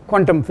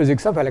quantum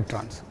physics of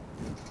electrons.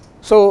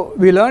 So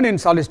we learn in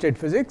solid state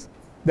physics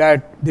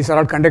that these are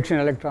all conduction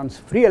electrons,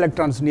 free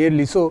electrons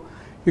nearly, so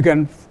you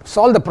can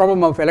solve the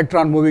problem of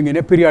electron moving in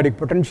a periodic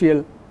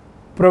potential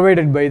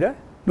provided by the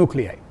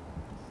nuclei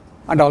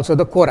and also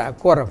the core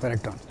of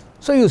electrons.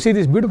 So you see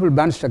this beautiful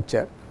band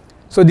structure.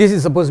 So this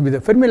is supposed to be the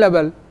Fermi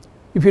level.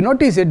 If you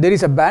notice it, there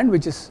is a band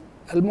which is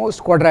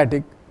almost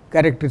quadratic,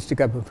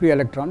 characteristic of a free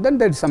electron. Then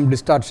there is some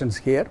distortions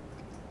here,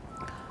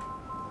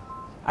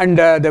 and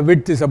the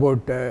width is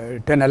about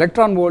 10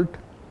 electron volt.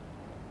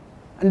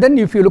 And then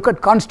if you look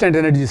at constant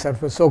energy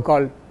surface, so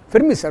called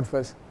Fermi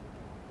surface,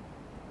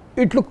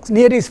 it looks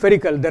nearly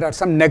spherical. There are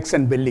some necks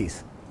and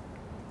bellies.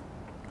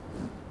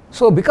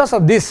 So because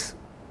of this,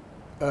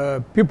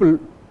 people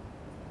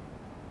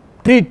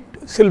treat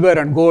silver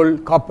and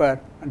gold, copper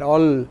and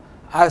all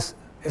as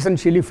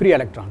essentially free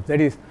electrons.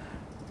 That is,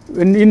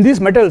 in these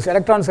metals,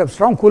 electrons have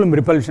strong Coulomb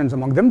repulsions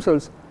among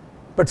themselves,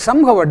 but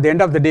somehow at the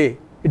end of the day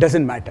it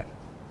doesn't matter.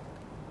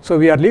 So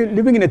we are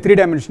living in a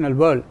three-dimensional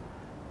world,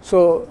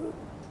 so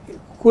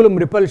Coulomb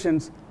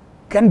repulsions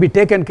can be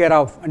taken care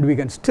of and we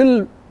can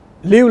still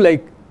live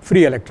like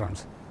free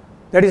electrons.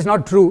 That is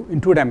not true in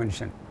 2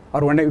 dimension,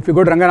 or if you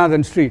go to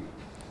Ranganathan Street,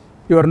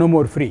 you are no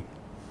more free.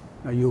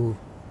 You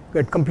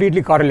get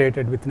completely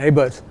correlated with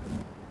neighbors.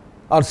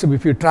 Also,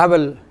 if you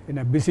travel in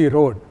a busy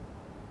road,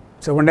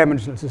 it's a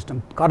 1-dimensional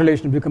system,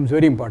 correlation becomes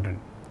very important.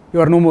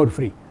 You are no more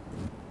free.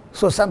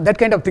 So that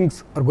kind of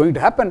things are going to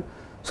happen.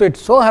 So it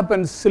so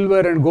happens silver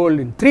and gold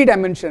in 3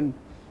 dimension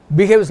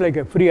behaves like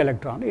a free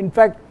electron. In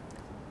fact,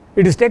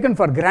 it is taken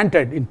for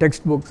granted in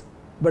textbooks,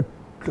 but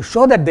to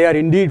show that they are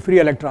indeed free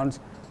electrons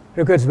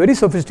requires very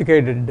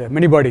sophisticated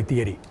many-body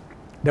theory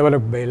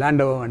developed by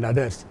Landau and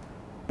others.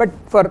 But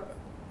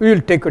we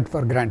will take it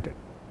for granted.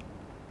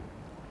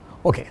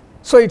 Okay.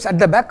 So it's at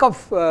the back of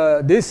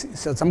this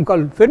is some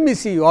called Fermi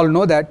sea. You all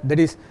know that. That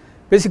is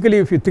basically,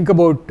 if you think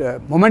about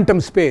momentum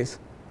space,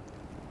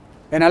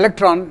 an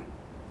electron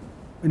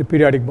in a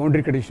periodic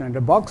boundary condition in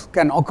a box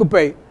can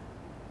occupy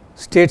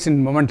states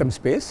in momentum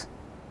space,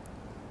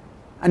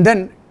 and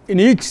then in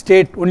each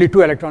state only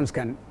 2 electrons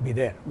can be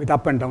there with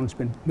up and down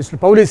spin. Mr.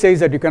 Pauli says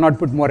that you cannot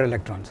put more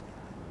electrons,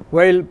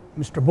 while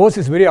Mr. Bose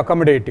is very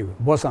accommodative,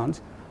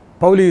 bosons.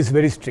 Pauli is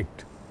very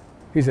strict.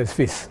 He is a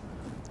Swiss.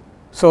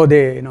 So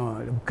they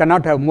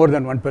cannot have more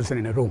than 1 person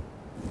in a room.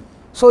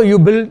 So you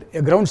build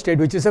a ground state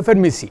which is a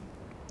Fermi sea.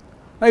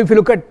 Now if you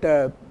look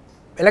at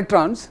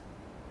electrons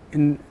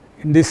in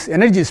this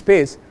energy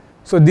space,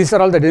 so these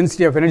are all the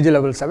density of energy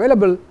levels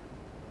available.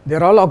 They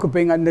are all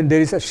occupying, and then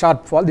there is a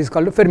sharp fall. This is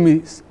called a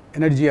Fermi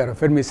energy or a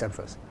Fermi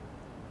surface.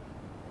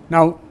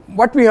 Now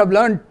what we have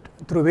learned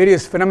through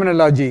various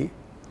phenomenology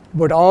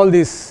about all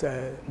these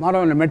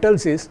monovalent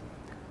metals is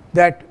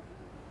that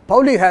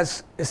Pauli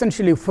has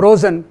essentially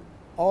frozen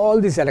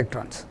all these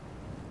electrons.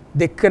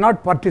 They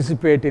cannot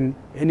participate in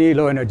any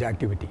low energy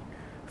activity.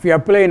 If you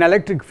apply an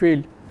electric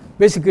field,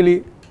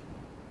 basically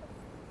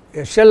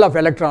a shell of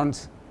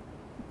electrons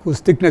whose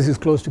thickness is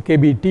close to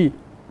kBt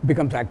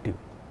becomes active.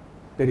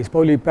 There is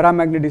Pauli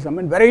paramagnetism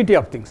and variety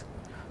of things.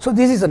 So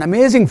this is an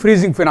amazing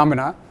freezing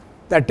phenomena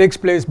that takes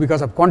place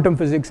because of quantum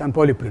physics and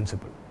Pauli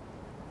principle.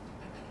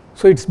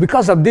 So it's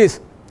because of this,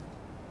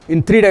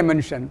 in 3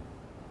 dimension,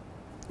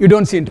 you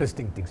don't see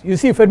interesting things. You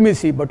see Fermi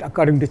sea, but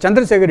according to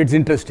Chandrasekhar, it's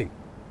interesting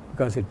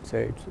because it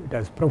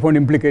has profound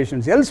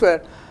implications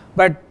elsewhere.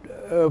 But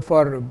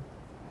for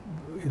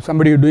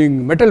somebody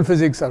doing metal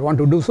physics or want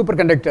to do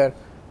superconductor,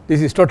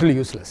 this is totally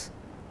useless.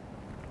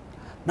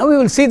 Now we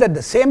will see that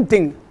the same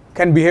thing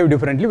can behave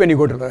differently when you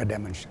go to lower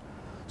dimension.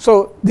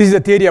 So this is the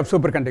theory of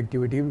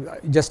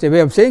superconductivity. Just a way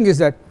of saying is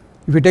that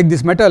if you take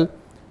this metal,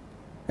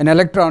 an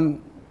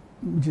electron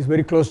which is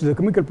very close to the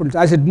chemical potential,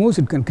 as it moves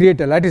it can create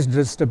a lattice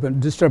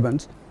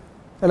disturbance.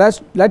 The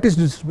lattice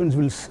disturbance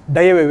will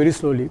die away very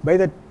slowly. By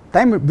the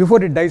time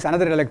before it dies,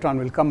 another electron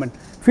will come and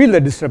feel the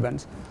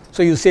disturbance.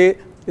 So you say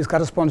this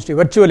corresponds to a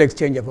virtual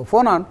exchange of a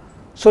phonon.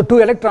 So two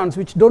electrons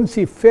which don't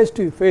see face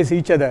to face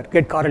each other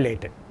get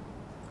correlated,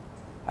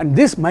 and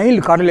this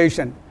mild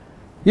correlation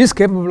is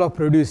capable of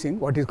producing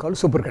what is called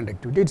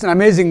superconductivity. It's an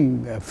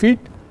amazing feat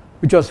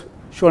which was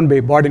shown by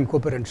Bodin,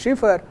 Cooper and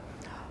Schrieffer,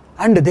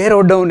 and they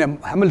wrote down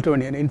a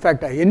Hamiltonian. In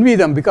fact, I envy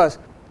them because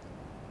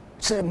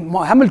it's a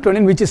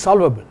Hamiltonian which is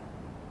solvable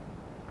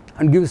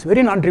and gives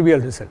very non-trivial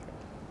result.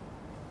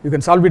 You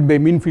can solve it by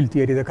mean field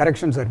theory, the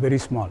corrections are very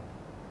small,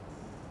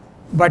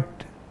 but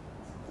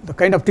the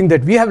kind of thing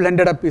that we have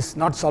landed up is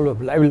not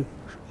solvable. I will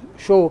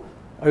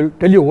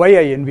tell you why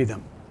I envy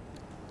them.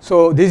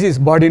 So this is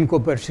Bodin,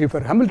 Cooper,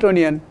 Schrieffer,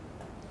 Hamiltonian,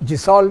 which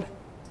is solved,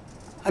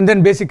 and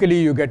then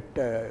basically you get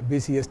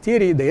BCS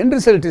theory. The end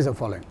result is the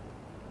following.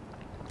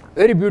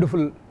 Very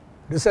beautiful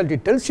result.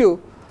 It tells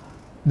you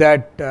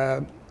that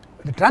the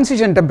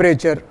transition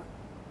temperature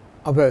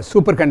of a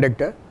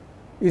superconductor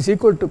is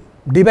equal to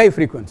Debye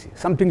frequency,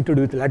 something to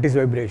do with lattice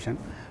vibration.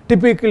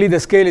 Typically the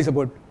scale is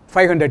about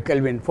 500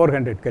 Kelvin,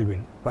 400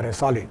 Kelvin for a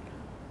solid,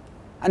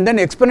 and then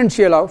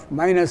exponential of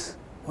minus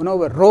 1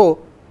 over rho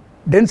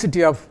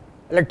density of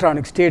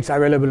electronic states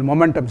available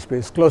momentum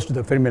space close to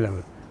the Fermi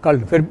level,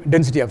 called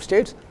density of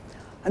states,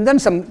 and then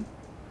some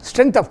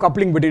strength of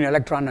coupling between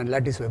electron and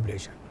lattice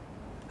vibration.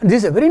 And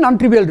this is a very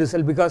non-trivial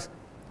result because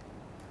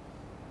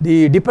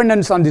the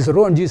dependence on this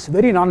rho and g is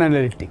very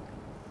non-analytic.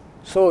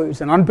 So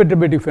it's a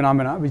non-perturbative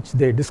phenomena which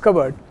they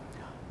discovered.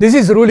 This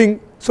is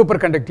ruling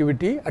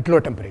superconductivity at low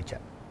temperature.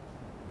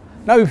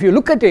 Now if you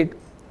look at it,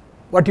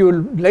 what you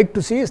would like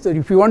to see is that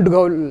if you want to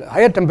go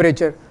higher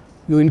temperature,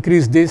 you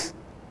increase this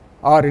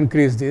or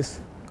increase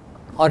this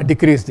or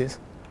decrease this,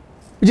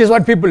 which is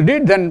what people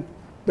did. Then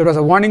there was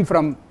a warning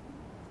from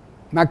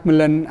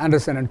Macmillan,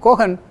 Anderson and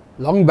Cohen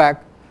long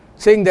back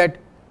saying that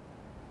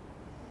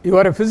you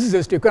are a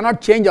physicist, you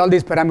cannot change all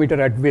these parameters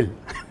at will.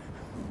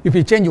 If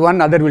you change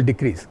one, other will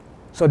decrease.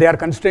 So they are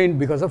constrained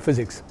because of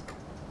physics.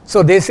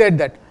 So they said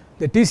that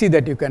the TC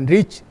that you can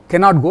reach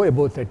cannot go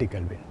above 30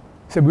 Kelvin.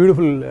 It's a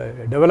beautiful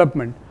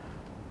development.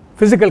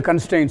 Physical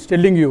constraints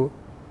telling you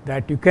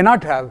that you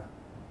cannot have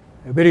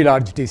a very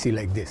large TC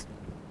like this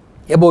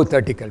above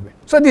 30 Kelvin.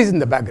 So this is in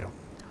the background.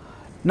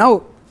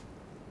 Now,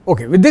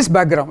 okay, with this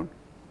background,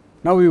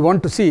 now we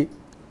want to see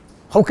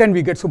how can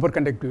we get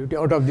superconductivity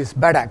out of these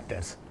bad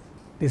actors,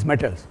 these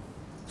metals.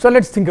 So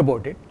let's think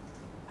about it,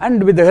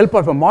 and with the help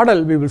of a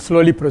model we will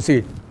slowly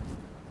proceed.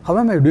 How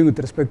am I doing with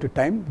respect to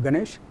time,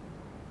 Ganesh?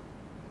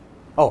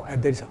 Oh,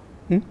 there is a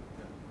 20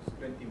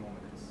 more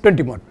minutes.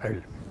 20 more, I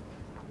will.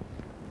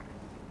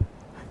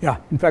 Yeah,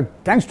 in fact,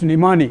 thanks to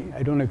Nimani,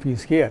 I don't know if he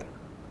is here.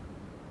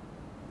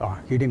 Oh,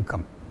 he didn't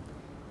come.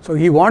 So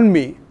he warned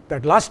me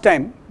that last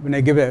time when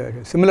I gave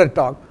a similar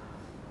talk,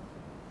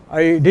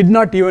 I did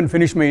not even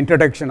finish my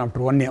introduction after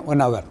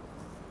 1 hour.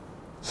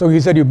 So he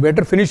said, you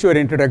better finish your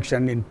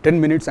introduction in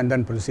 10 minutes and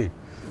then proceed.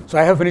 So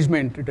I have finished my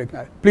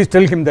introduction. Please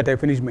tell him that I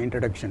finished my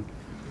introduction.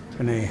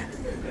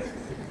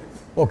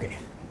 Okay.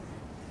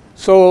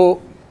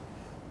 So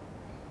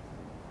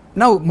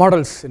now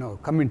models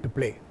come into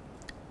play.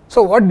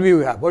 So what do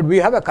we have? We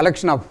have a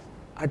collection of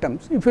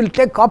atoms. If you will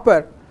take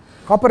copper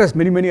has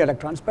many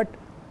electrons, but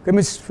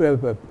chemists,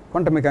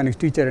 quantum mechanics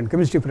teacher and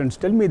chemistry friends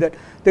tell me that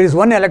there is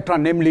one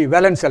electron, namely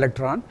valence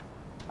electron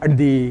at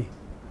the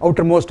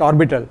outermost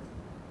orbital,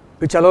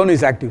 which alone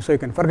is active. So you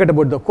can forget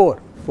about the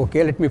core.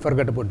 Okay, let me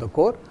forget about the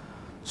core.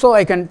 So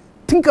I can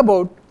think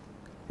about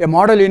a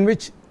model in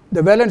which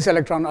the valence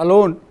electron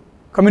alone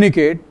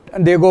communicate,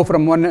 and they go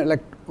from one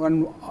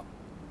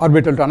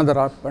orbital to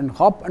another and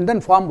hop and then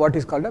form what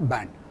is called a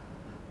band.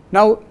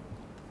 Now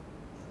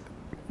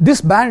this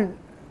band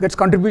gets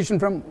contribution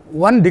from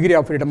 1 degree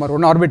of freedom or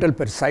 1 orbital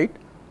per site,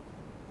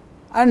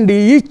 and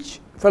each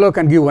fellow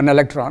can give 1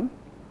 electron,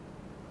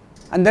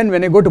 and then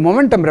when I go to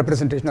momentum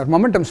representation or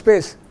momentum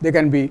space, they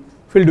can be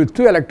filled with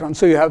 2 electrons.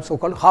 So you have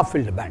so-called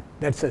half-filled band.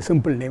 That's a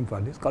simple name for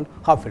this, called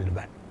half-filled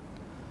band.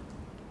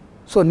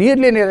 So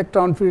nearly an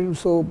electron field.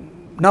 So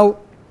now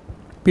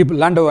people,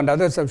 Landau and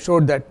others, have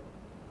showed that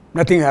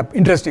nothing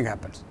interesting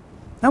happens.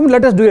 Now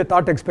let us do a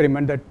thought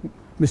experiment that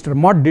Mr.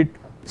 Mott did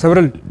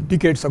several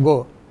decades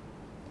ago.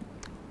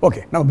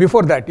 Okay, now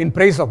before that, in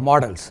praise of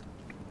models,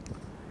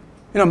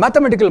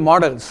 mathematical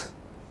models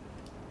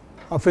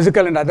of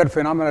physical and other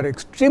phenomena are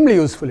extremely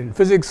useful in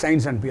physics,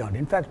 science and beyond.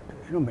 In fact,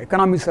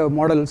 economists have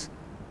models,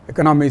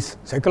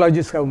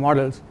 psychologists have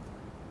models,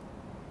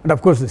 and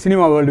of course the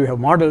cinema world we have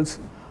models,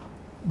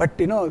 but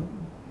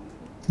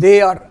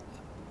they are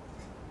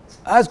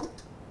as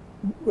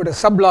good as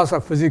sub-laws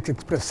of physics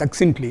expressed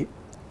succinctly.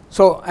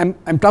 So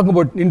I'm talking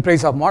about in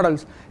praise of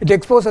models. It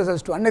exposes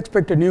us to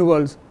unexpected new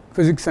worlds,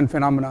 physics and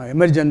phenomena,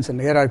 emergence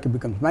and hierarchy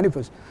becomes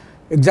manifest.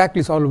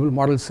 Exactly solvable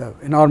models have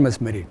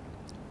enormous merit.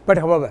 But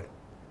however,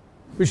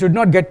 we should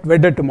not get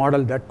wedded to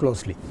model that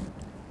closely.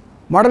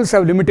 Models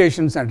have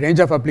limitations and range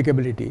of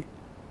applicability.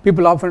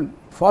 People often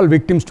fall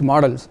victims to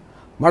models.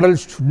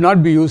 Models should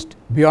not be used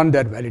beyond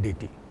their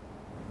validity.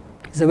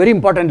 It's a very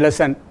important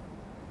lesson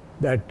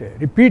that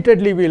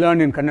repeatedly we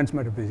learn in condensed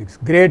matter physics.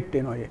 Great,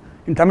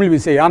 in Tamil we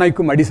say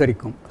yanaikum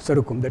adisarikum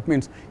sarukum. That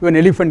means even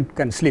elephant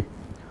can sleep.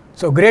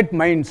 So great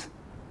minds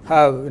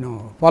have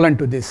fallen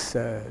to this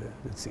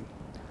thing.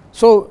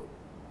 So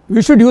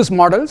we should use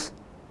models,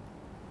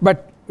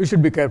 but we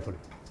should be careful.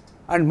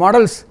 And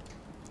models,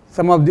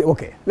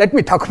 let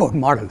me talk about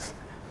models.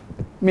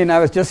 I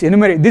was just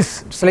enumerating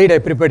this slide I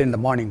prepared in the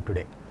morning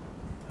today.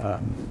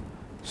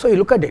 So you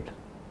look at it.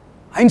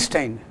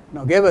 Einstein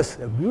gave us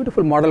a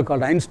beautiful model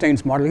called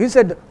Einstein's model. He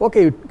said,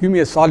 okay, give me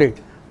a solid.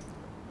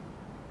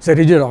 It's a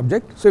rigid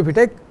object. So if you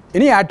take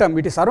any atom,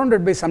 it is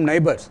surrounded by some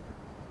neighbors.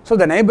 So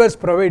the neighbors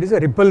provide is a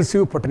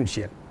repulsive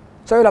potential.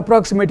 So I will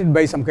approximate it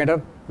by some kind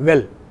of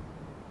well.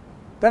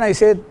 Then I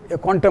said a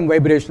quantum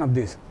vibration of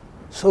this.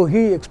 So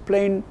he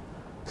explained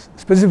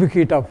specific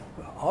heat of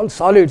all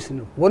solids in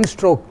one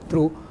stroke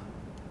through,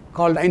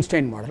 called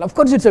Einstein model. Of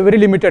course, it's a very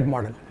limited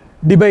model.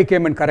 Debye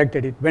came and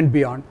corrected it, went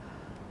beyond.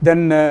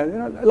 Then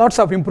lots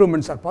of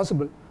improvements are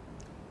possible.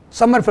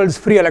 Sommerfeld's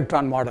free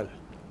electron model,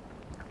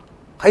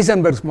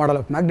 Heisenberg's model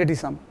of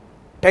magnetism,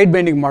 tight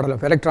binding model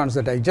of electrons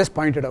that I just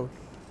pointed out,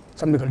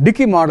 something called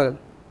Dickey model,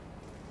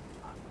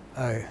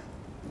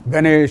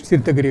 Ganesh,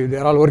 Tirthagiri, they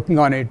are all working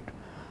on it.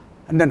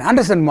 And then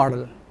Anderson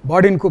model,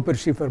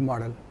 Bodin-Cooper-Schiffer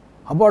model,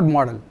 Hubbard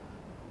model,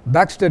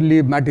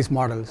 Baxter-Lee-Mattis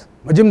models,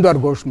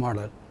 Majumdar-Ghosh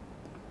model,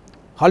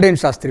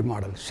 Haldane-Shastri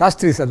model,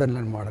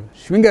 Shastri-Sutherland model,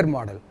 Schwinger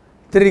model,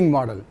 Thirring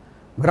model,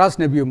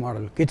 Gras-Nebiu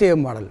model, Kitaev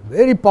model,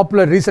 very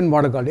popular recent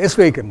model called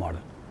SYK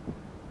model.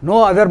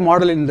 No other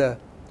model in the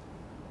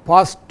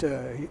past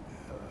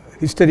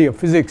history of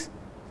physics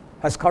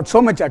has got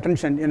so much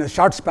attention in a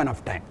short span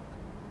of time.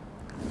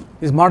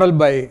 Is modeled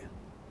by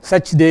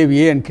Sachdev,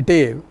 A and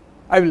Kitaev.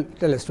 I will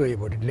tell a story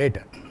about it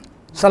later.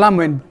 Salam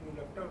went. You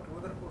left out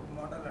Rutherford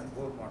model and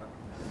Bohr model.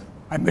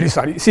 I'm very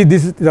sorry. See,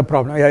 this is the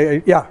problem. Yeah.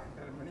 There are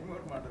many more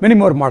models. Many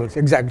more models,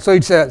 exactly. So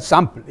it's a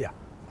sample. Yeah.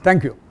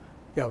 Thank you.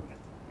 Yeah.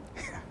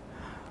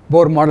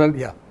 Bohr model,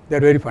 yeah, they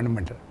are very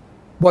fundamental.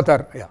 Both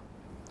are, yeah.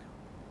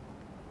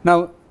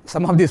 Now,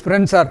 some of these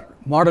friends are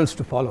models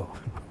to follow.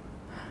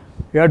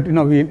 We have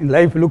to, we in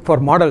life look for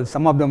models.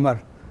 Some of them are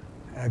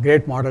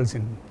great models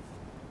in,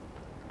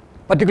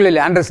 particularly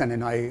Anderson.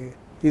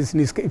 If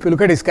you look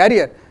at his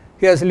career,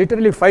 he has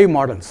literally 5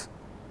 models.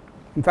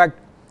 In fact,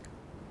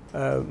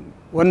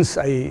 once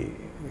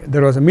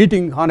there was a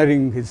meeting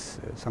honoring his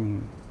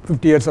some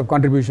 50 years of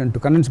contribution to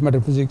condensed matter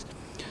physics.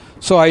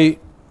 So I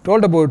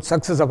told about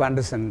success of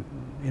Anderson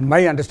in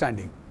my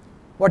understanding.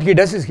 What he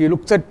does is he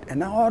looks at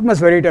an enormous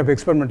variety of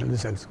experimental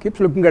results,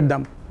 keeps looking at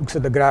them, looks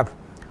at the graph.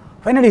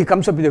 Finally, he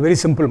comes up with a very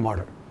simple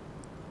model,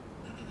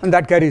 and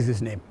that carries his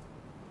name,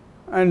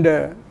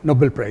 and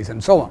Nobel Prize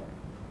and so on.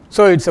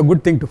 So it's a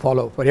good thing to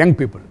follow for young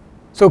people.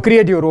 So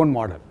create your own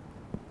model.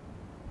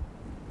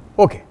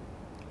 Okay.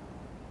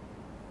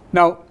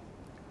 Now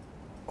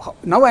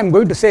I'm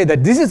going to say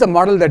that this is a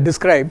model that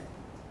describes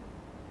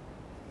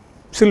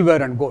silver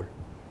and gold.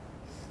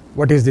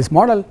 What is this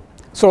model?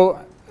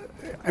 So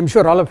I'm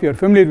sure all of you are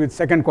familiar with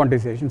second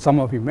quantization, some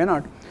of you may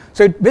not.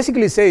 So it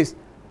basically says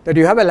that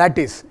you have a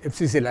lattice,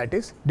 FCC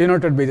lattice,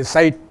 denoted by the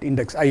site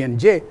index I and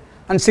j,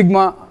 and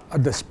sigma or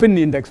the spin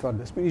index for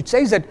the spin. It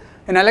says that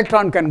an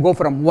electron can go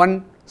from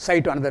one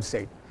site to another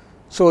site.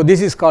 So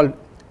this is called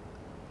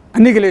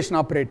annihilation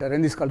operator,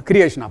 and this is called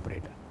creation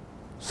operator.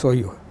 So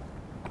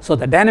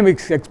the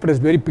dynamics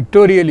expressed very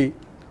pictorially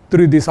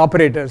through these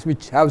operators,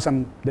 which have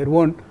their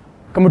own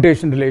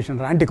commutation relation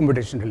or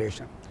anti-commutation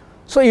relation.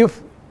 So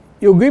if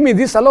you give me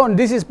this alone,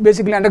 this is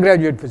basically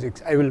undergraduate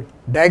physics. I will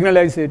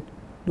diagonalize it,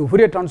 do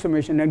Fourier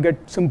transformation, and get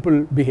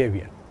simple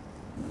behavior.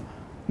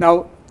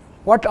 Now,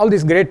 what all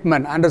these great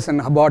men, Anderson,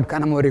 Hubbard,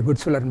 Kanamori,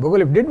 Gutzwiller, and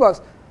Bogoliff did was,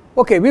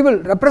 okay, we will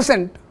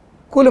represent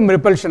Coulomb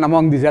repulsion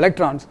among these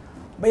electrons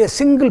by a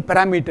single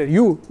parameter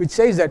u, which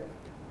says that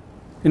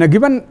in a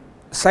given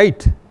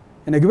site,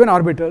 in a given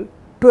orbital,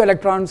 2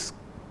 electrons,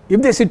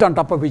 if they sit on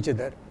top of each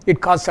other,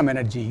 it causes some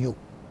energy u,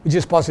 which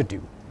is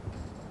positive.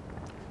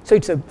 So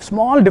it's a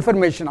small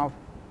deformation of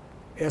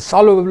a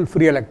solvable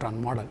free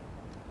electron model.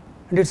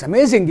 And it's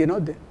amazing,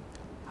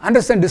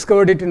 Anderson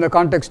discovered it in the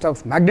context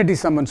of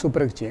magnetism and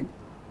superexchange.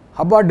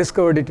 Hubbard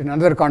discovered it in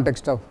another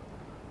context of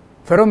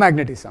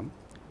ferromagnetism.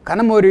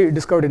 Kanamori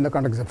discovered in the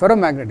context of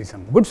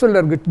ferromagnetism.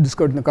 Gutzwiller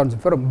discovered in the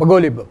context of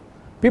Bogoliff.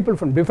 People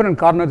from different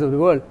corners of the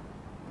world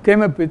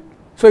came up with,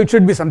 so it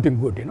should be something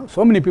good,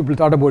 So many people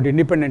thought about it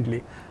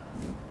independently.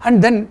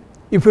 And then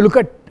if you look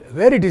at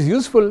where it is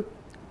useful,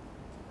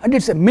 and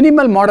it's a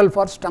minimal model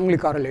for strongly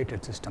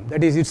correlated system.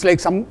 That is, it's like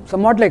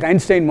somewhat like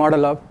Einstein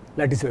model of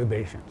lattice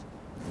vibrations.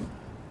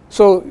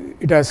 So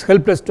it has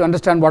helped us to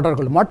understand what are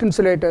called Mott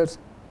insulators,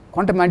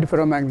 quantum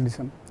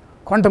antiferromagnetism,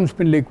 quantum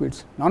spin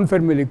liquids,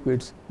 non-Fermi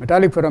liquids,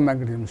 metallic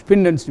ferromagnetism,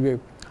 spin density wave,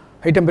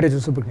 high temperature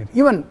superconductivity.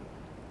 Even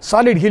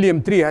solid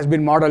helium-3 has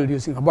been modeled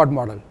using Hubbard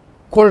model,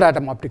 cold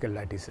atom optical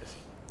lattices.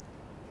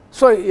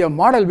 So a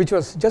model which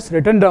was just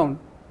written down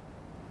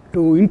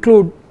to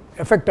include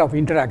effect of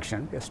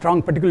interaction, a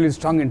particularly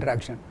strong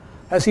interaction,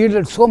 has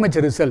yielded so much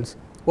results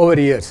over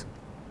years.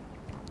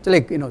 So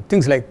like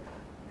things like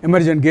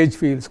emergent gauge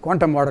fields,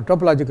 quantum order,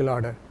 topological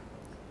order.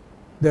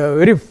 The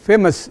very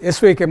famous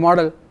SVK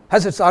model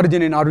has its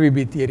origin in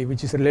RVB theory,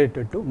 which is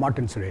related to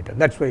Martin insulator.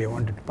 That's why I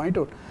wanted to point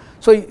out.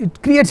 So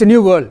it creates a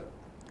new world,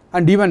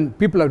 and even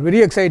people are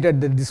very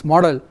excited that this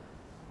model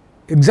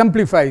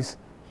exemplifies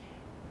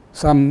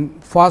some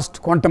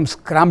fast quantum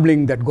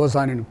scrambling that goes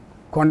on in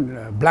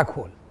black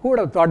hole. Who would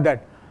have thought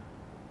that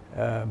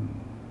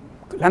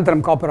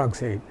lanthanum copper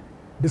oxide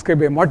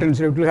described by Martin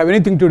insulator will have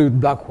anything to do with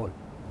black hole?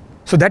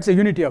 So that's a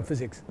unity of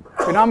physics.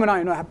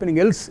 Phenomena happening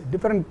else,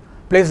 different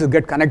places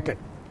get connected.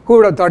 Who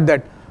would have thought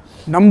that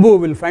Nambu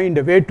will find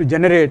a way to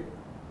generate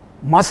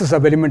masses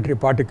of elementary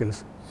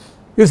particles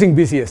using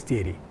BCS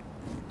theory?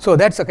 So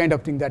that's the kind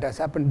of thing that has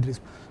happened.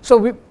 So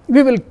we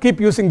will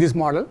keep using this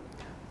model.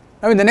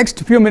 Now in the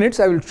next few minutes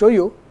I will show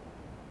you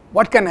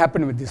what can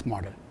happen with this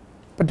model,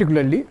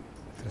 particularly.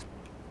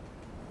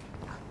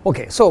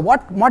 Okay, so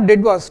what Mott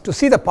did was to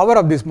see the power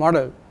of this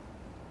model.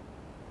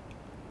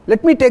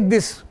 Let me take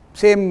this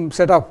same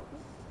set of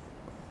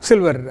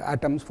silver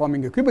atoms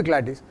forming a cubic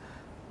lattice.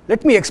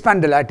 Let me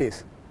expand the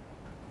lattice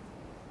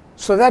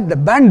so that the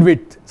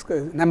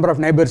bandwidth, number of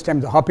neighbors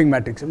times the hopping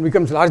matrix,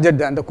 becomes larger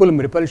than the Coulomb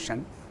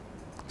repulsion.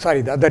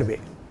 Sorry, the other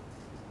way.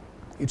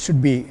 It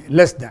should be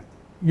less than.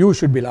 U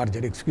should be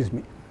larger, excuse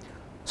me.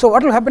 So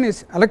what will happen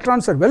is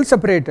electrons are well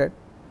separated,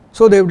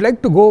 so they would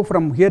like to go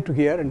from here to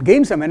here and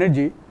gain some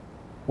energy.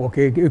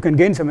 Okay, you can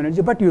gain some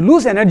energy, but you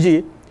lose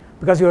energy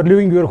because you are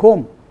leaving your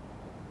home.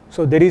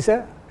 So there is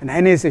an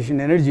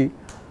ionization energy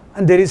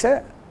and there is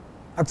a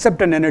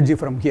acceptance energy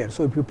from here.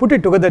 So if you put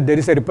it together, there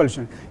is a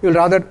repulsion. You will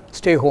rather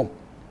stay home.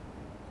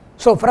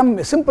 So from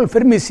a simple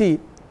Fermi sea,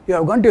 you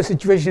have gone to a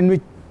situation in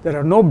which there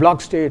are no block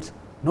states,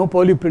 no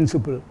Pauli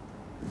principle,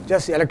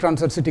 just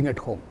electrons are sitting at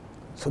home.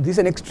 So this is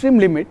an extreme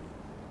limit.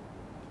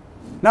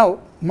 Now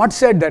Mott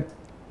said that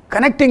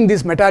connecting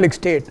this metallic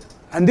state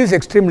and this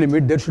extreme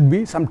limit, there should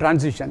be some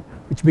transition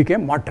which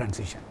became Mott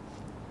transition.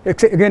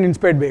 Again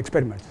inspired by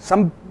experiments.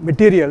 Some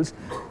materials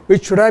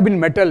which should have been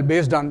metal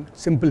based on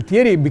simple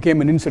theory became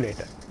an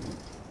insulator.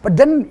 But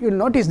then you will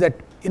notice that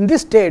in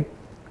this state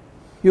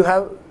you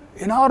have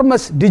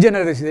enormous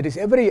degeneracy, that is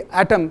every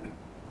atom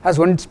has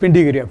one spin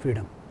degree of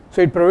freedom.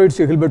 So it provides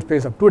you a Hilbert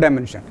space of 2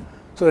 dimension.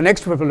 So the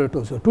next follow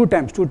 2, so 2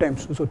 times 2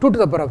 times 2, so 2 to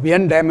the power of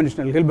n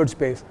dimensional Hilbert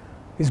space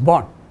is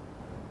born.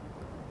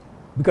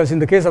 Because in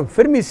the case of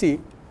Fermi sea,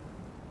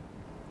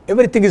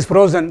 everything is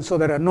frozen, so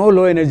there are no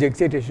low energy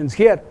excitations.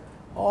 Here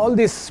all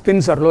these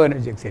spins are low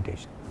energy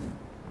excitation.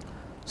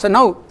 So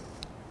now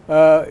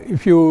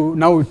if you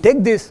now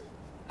take this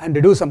and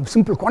do some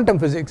simple quantum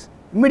physics,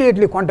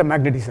 immediately quantum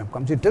magnetism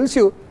comes. It tells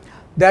you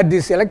that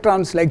these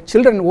electrons, like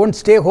children, won't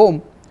stay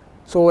home.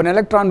 So an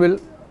electron will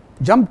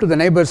jump to the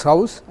neighbor's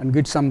house and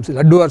get some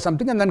laddu or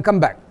something and then come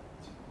back.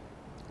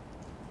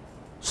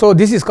 So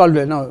this is called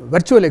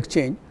virtual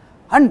exchange,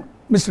 and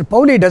Mr.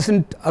 Pauli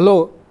doesn't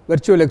allow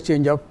virtual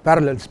exchange of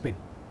parallel spin.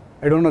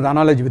 I don't know the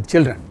analogy with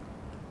children.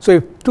 So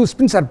if 2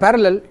 spins are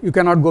parallel, you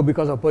cannot go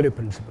because of Pauli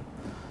principle.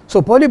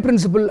 So Pauli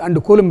principle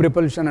and Coulomb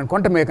repulsion and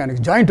quantum mechanics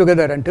join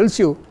together and tells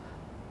you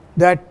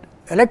that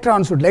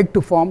electrons would like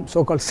to form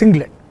so-called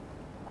singlet.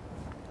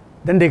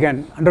 Then they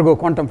can undergo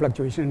quantum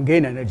fluctuation and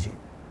gain energy.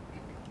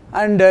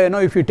 And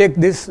if you take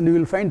this, you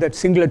will find that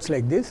singlets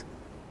like this,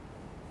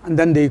 and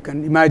then they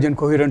can imagine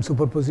coherent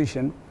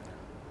superposition.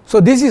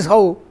 So this is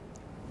how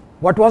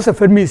what was a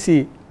Fermi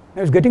sea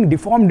is getting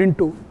deformed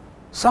into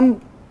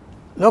some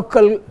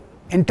local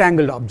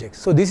entangled objects.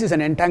 So this is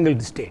an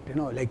entangled state,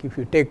 like if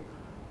you take,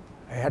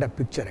 I had a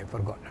picture, I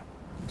forgot.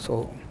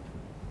 So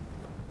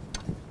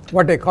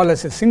what I call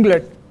as a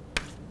singlet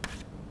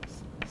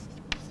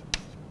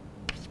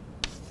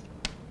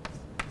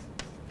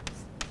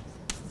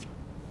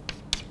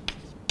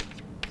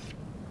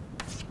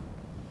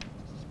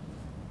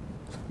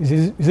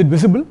is it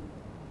visible?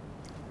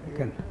 I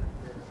can.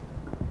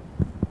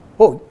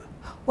 Oh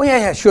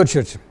yeah, sure.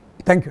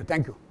 Thank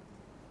you.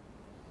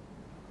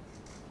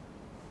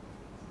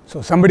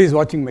 So somebody is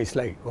watching my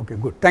slide. Okay,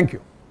 good. Thank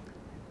you.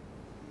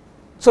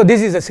 So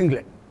this is a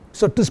singlet.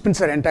 So 2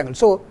 spins are entangled.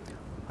 So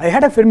I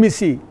had a Fermi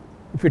sea.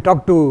 If you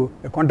talk to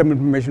a quantum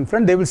information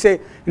friend, they will say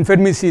in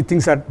Fermi sea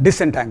things are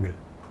disentangled.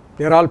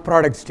 They are all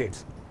product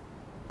states,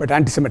 but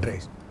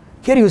antisymmetrized.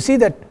 Here you see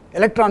that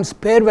electrons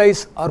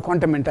pairwise are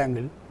quantum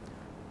entangled.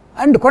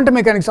 And quantum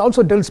mechanics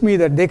also tells me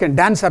that they can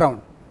dance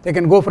around. They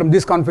can go from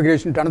this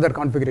configuration to another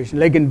configuration,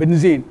 like in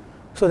benzene.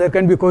 So there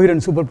can be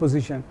coherent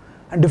superposition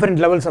and different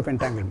levels of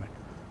entanglement.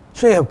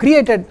 So I have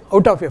created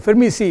out of a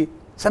Fermi sea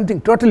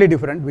something totally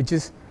different, which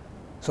is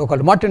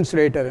so-called Mott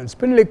insulator and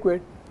spin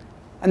liquid.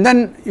 And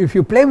then if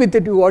you play with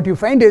it, what you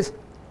find is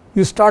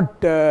you start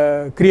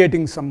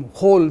creating some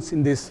holes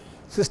in this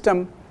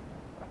system.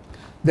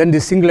 Then the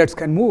singlets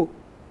can move,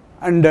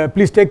 and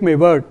please take my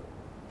word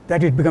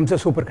that it becomes a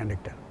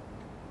superconductor.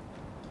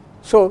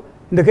 So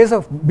in the case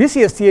of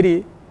BCS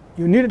theory,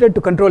 you needed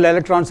to control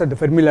electrons at the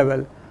Fermi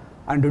level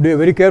and to do a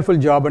very careful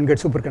job and get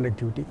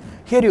superconductivity.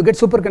 Here you get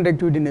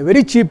superconductivity in a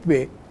very cheap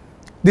way,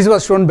 This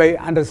was shown by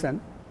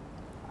Anderson,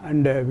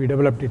 and we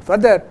developed it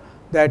further,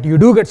 that you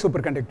do get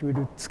superconductivity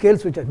with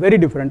scales which are very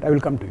different. I will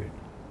come to it.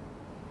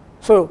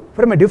 So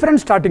from a different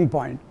starting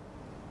point,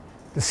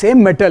 the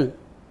same metal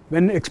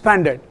when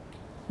expanded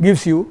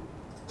gives you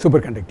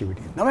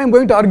superconductivity. Now I am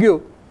going to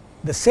argue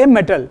the same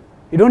metal,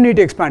 you don't need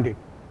to expand it.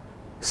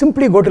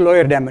 Simply go to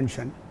lower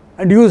dimension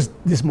and use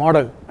this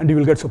model and you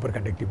will get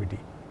superconductivity,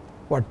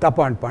 what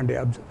Thapa and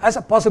Pandey observed as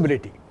a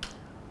possibility.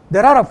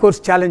 There are of course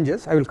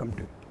challenges, I will come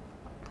to it.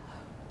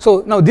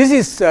 So now this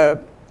is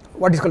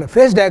what is called a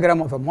phase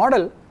diagram of a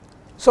model.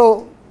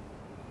 So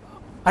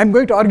I am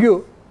going to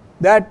argue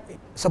that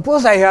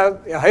suppose I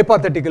have a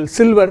hypothetical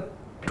silver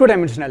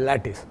two-dimensional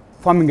lattice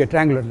forming a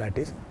triangular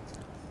lattice.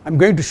 I am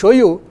going to show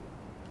you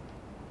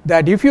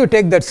that if you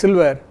take that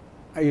silver,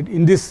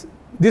 in this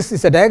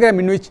is a diagram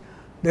in which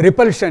the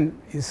repulsion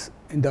is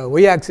in the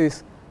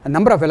y-axis and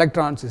number of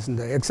electrons is in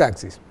the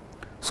x-axis.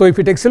 So if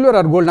you take silver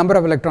or gold, number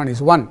of electron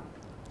is 1.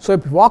 So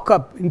if you walk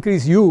up,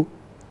 increase u,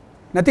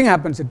 nothing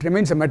happens, it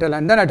remains a metal,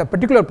 and then at a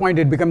particular point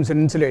it becomes an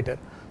insulator.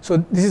 So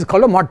this is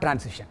called a Mott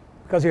transition,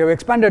 because you have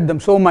expanded them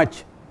so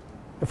much,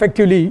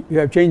 effectively you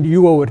have changed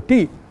u over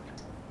t,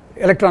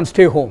 electrons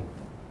stay home.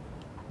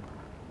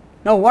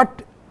 Now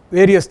what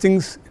various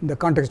things in the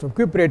context of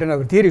cuprate and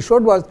our theory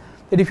showed was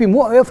that if you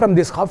move away from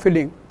this half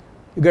filling,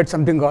 you get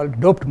something called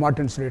doped Mott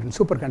insulator and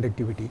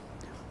superconductivity.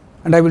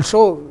 And I will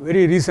show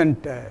very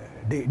recent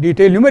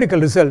detailed numerical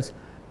results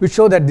which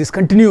show that this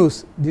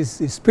continues,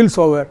 this spills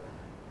over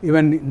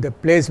even in the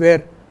place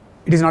where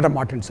it is not a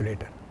Mott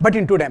insulator, but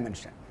in 2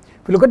 dimension.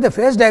 If you look at the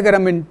phase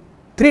diagram in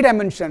 3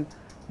 dimension,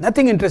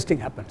 nothing interesting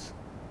happens.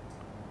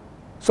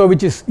 So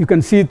which is you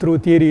can see through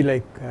theory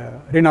like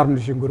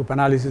renormalization group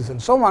analysis and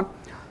so on.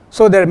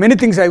 So there are many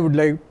things I would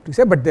like to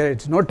say, but there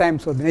is no time.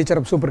 So the nature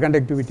of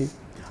superconductivity,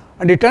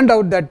 and it turned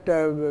out that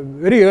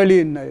very early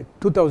in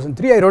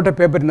 2003 I wrote a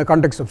paper in the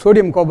context of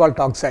sodium cobalt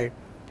oxide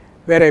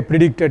where I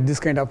predicted this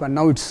kind of, and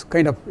now it's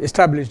kind of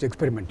established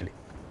experimentally.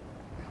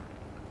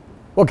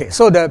 Okay,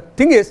 so the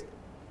thing is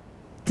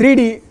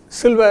 3D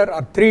silver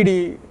or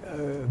 3D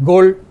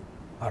gold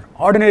or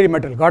ordinary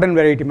metal, garden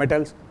variety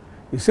metals,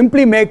 you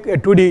simply make a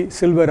 2D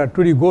silver or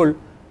 2D gold,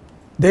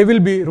 they will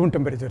be room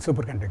temperature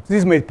superconductors. This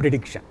is my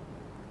prediction.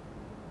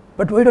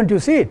 But why don't you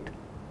see it?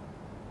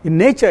 In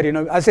nature, you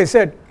know, as I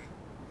said,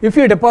 if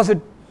you deposit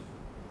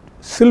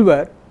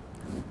silver,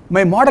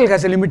 my model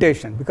has a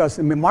limitation because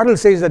my model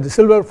says that the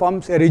silver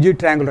forms a rigid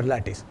triangular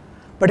lattice.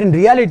 But in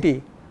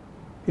reality,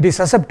 it is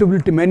susceptible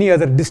to many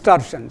other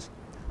distortions,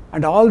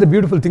 and all the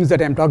beautiful things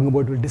that I am talking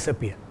about will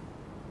disappear.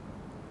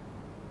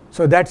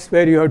 So that's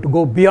where you have to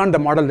go beyond the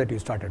model that you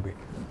started with.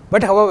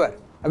 But however,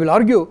 I will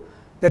argue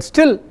that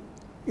still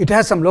it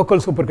has some local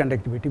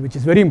superconductivity which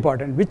is very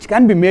important, which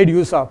can be made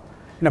use of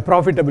in a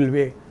profitable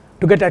way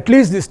to get at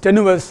least this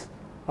tenuous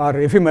or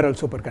ephemeral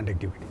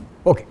superconductivity.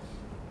 Okay.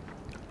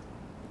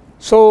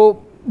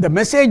 So the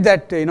message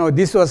that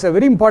this was a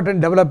very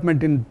important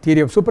development in theory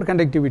of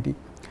superconductivity.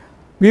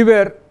 We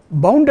were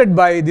bounded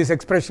by this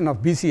expression of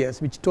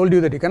BCS which told you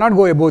that you cannot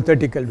go above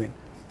 30 Kelvin.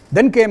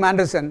 Then came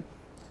Anderson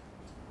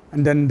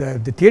and then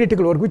the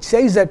theoretical work which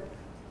says that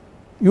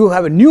you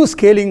have a new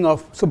scaling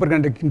of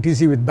superconducting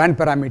TC with band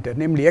parameter,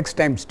 namely x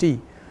times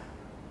t.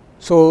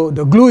 So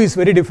the glue is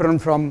very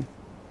different from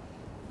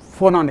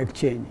phonon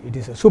exchange, it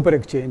is a super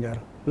exchange or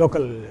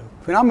local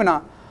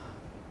phenomena.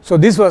 So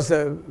this was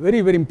a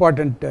very, very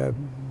important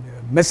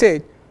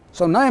message.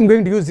 So now I am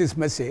going to use this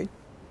message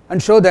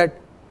and show that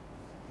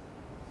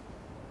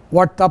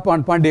what Thapa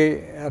and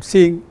Pandey are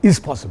seeing is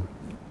possible.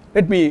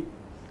 Let me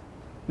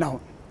now,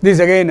 this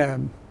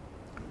again,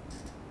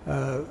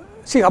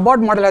 see,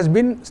 Hubbard model has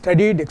been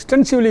studied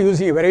extensively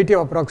using a variety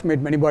of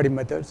approximate many body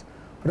methods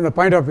from the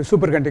point of view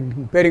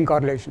superconducting pairing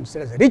correlations.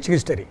 There is a rich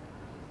history.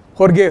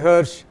 Jorge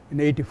Hirsch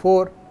in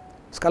 '84,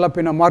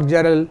 Scalapino, Mark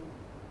Jarrell,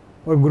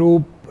 or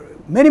group,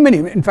 many,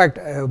 in fact,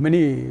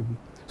 many.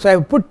 So I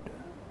have put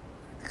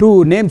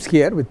 2 names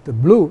here with the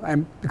blue,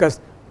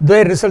 because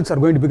their results are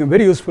going to become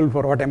very useful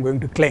for what I am going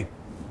to claim.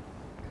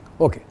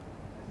 Okay,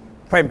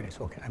 5 minutes.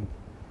 Okay.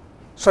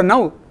 So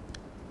now,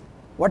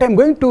 what I am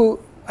going to,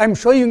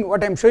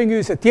 what I am showing you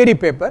is a theory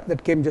paper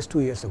that came just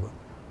 2 years ago.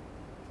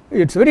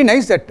 It's very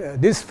nice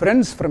that these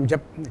friends from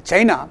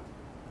China,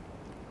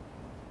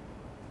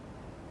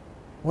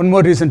 one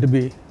more reason to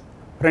be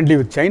friendly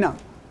with China,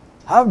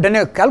 have done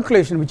a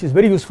calculation which is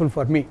very useful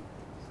for me.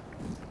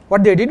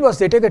 What they did was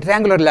they take a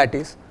triangular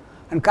lattice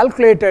and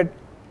calculated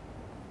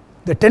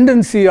the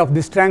tendency of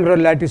this triangular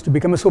lattice to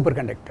become a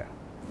superconductor.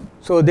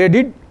 So they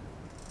did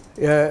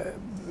a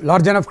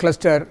large enough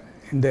cluster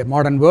in the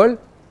modern world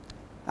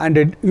and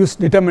it used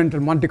determinant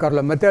Monte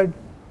Carlo method.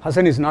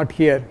 Hassan is not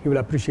here, he will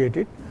appreciate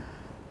it.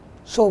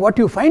 So what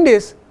you find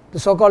is the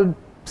so-called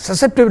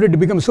susceptibility to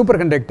become a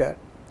superconductor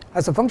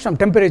as a function of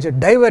temperature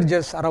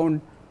diverges around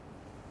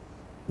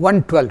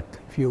 1/12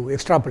 if you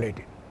extrapolate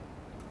it.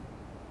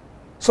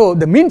 So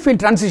the mean field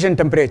transition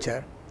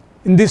temperature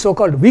in this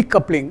so-called weak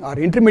coupling or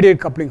intermediate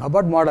coupling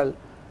Hubbard model,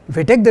 if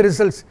I take the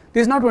results,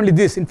 this is not only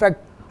this, in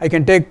fact I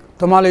can take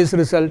Tomale's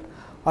result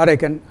or I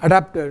can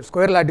adapt a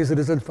square lattice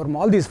result from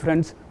all these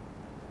fronts,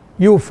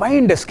 you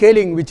find a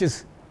scaling which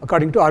is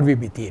according to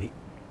RVB theory.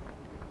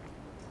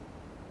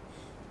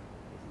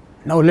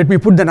 Now let me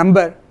put the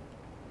number.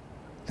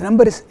 The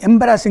number is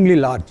embarrassingly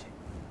large.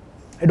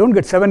 I don't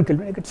get 7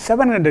 Kelvin, I get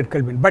 700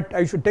 Kelvin, but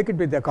I should take it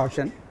with a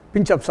caution,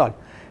 pinch of salt.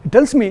 It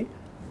tells me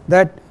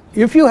that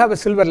if you have a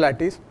silver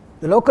lattice,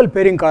 the local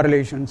pairing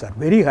correlations are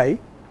very high.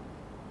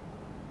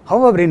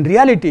 However, in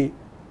reality,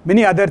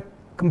 many other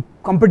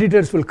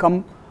competitors will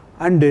come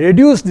and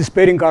reduce this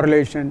pairing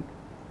correlation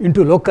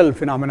into local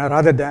phenomena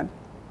rather than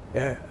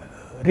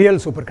real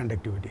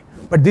superconductivity.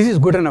 But this is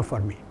good enough for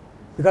me,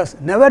 because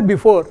never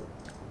before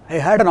I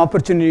had an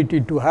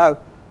opportunity to have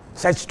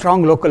such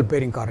strong local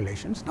pairing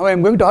correlations. Now I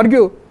am going to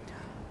argue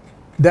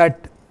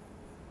that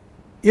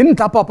in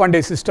Thapa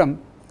Pandey system,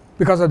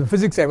 because of the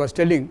physics I was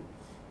telling,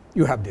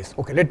 you have this.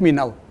 Okay, let me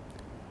now.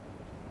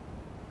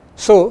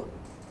 So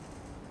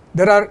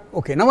there are,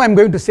 okay, now I am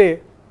going to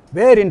say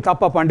where in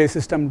Thapa Pandey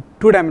system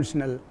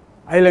 2-dimensional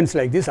islands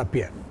like this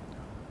appear.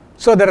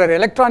 So there are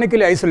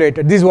electronically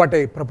isolated, this is what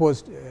I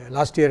proposed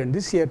last year and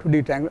this year to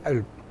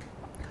detangle.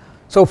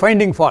 So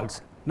finding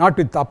faults, not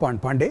with Thapa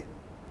and Pandey.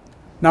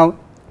 Now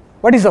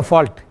what is a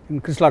fault in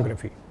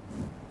crystallography?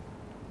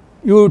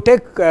 You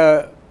take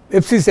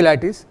FCC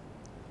lattice,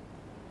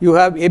 you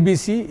have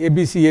ABC,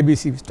 ABC,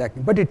 ABC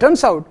stacking, but it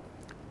turns out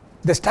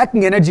the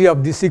stacking energy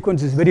of this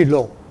sequence is very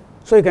low.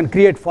 So you can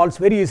create faults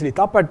very easily.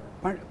 Thapa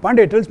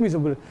Pandey tells me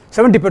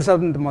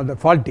 70% of the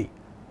faulty,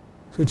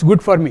 so it's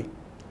good for me.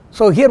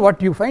 So here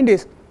what you find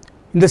is,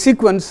 in the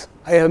sequence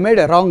I have made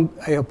a wrong,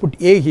 I have put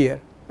A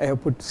here, I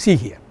have put C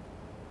here.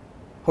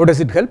 How does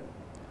it help?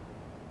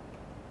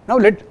 Now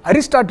let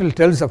Aristotle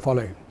tells the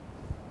following.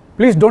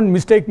 Please don't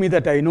mistake me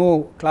that I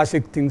know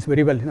classic things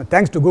very well.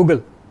 Thanks to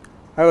Google,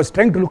 I was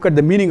trying to look at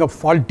the meaning of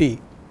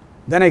faulty.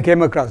 Then I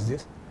came across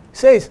this. It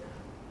says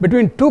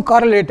between two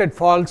correlated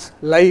faults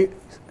lie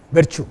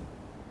virtue.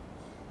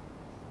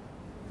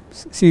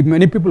 See,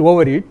 many people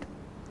overeat,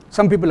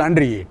 some people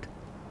undereat.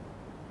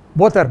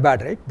 Both are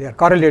bad, right? They are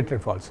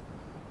correlated faults.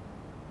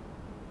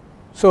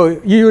 So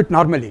you eat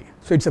normally,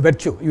 so it's a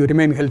virtue, you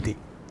remain healthy.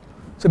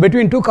 So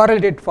between two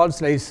correlated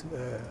faults lies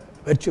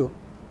virtue.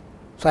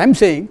 So I am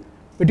saying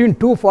between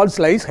two faults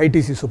lies high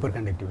TC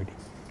superconductivity.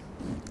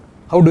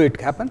 How do it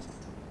happen?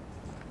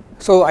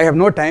 So I have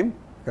no time,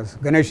 because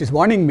Ganesh is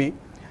warning me.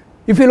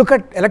 If you look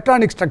at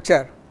electronic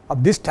structure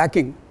of this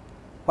stacking,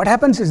 what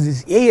happens is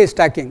this AA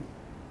stacking,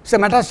 it's a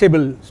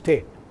metastable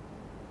state,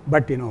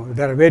 but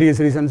there are various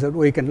reasons that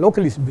we can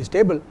locally be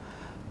stable.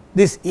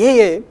 This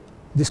AA,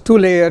 these two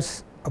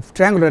layers of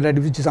triangular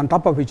lattice which is on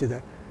top of each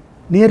other,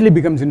 nearly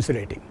becomes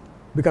insulating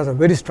because of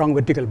very strong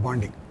vertical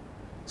bonding.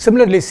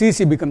 Similarly,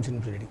 CC becomes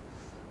insulating.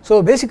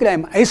 So basically I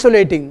am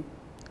isolating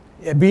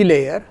a B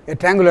layer, a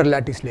triangular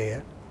lattice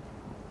layer,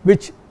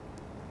 which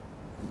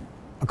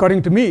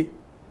according to me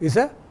is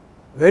a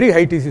very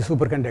high TC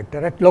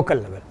superconductor at local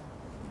level.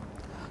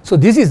 So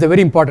this is the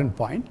very important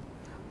point.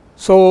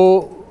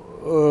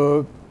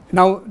 So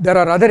now there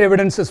are other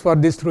evidences for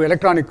this through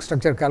electronic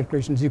structure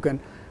calculations. You can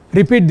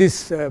repeat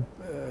this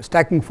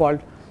stacking fault,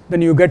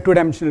 then you get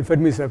 2-dimensional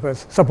Fermi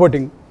surface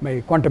supporting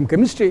my quantum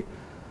chemistry.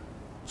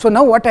 So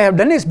now what I have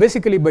done is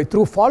basically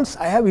through faults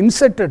I have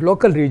inserted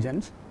local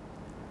regions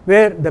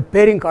where the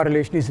pairing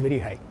correlation is very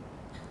high.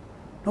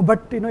 No,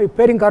 but if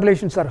pairing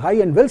correlations are high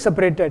and well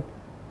separated,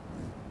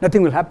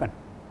 nothing will happen.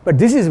 But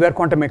this is where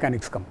quantum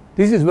mechanics come.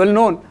 This is well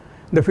known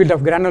in the field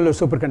of granular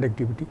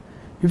superconductivity.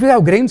 If you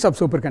have grains of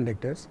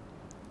superconductors,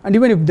 and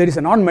even if there is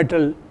a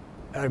non-metal,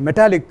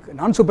 metallic,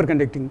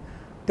 non-superconducting,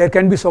 there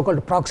can be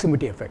so-called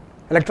proximity effect.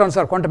 Electrons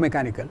are quantum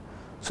mechanical,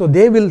 so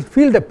they will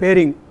feel the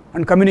pairing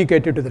and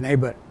communicate it to the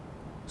neighbor.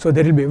 So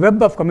there will be a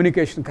web of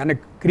communication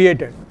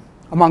created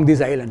among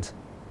these islands,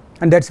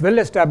 and that's well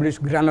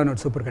established granular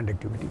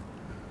superconductivity.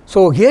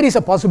 So here is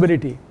a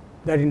possibility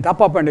that in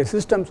Thapa Pandey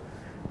systems,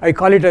 I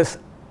call it as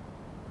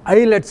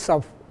islets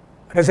of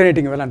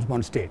resonating valence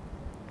bond state,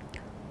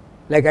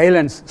 like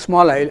islands,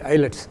 small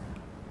islets.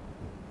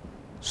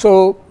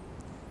 So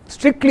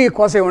strictly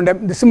quasi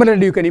one-dimensional,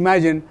 similarly you can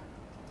imagine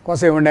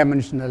quasi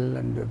one-dimensional,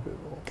 and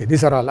okay,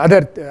 these are all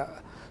other.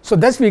 So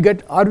thus we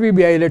get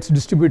RVB islets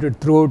distributed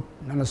throughout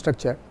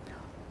nanostructure.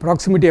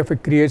 Proximity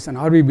effect creates an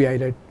RVB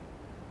islet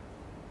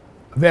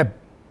web.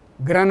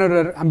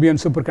 Granular ambient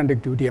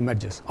superconductivity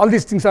emerges. All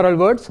these things are all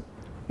words.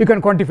 You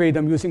can quantify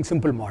them using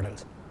simple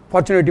models.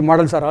 Fortunately,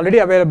 models are already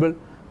available.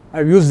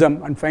 I've used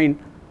them and find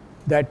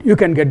that you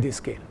can get this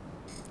scale.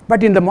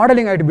 But in the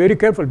modeling, I have to be very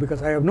careful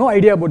because I have no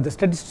idea about the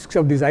statistics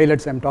of these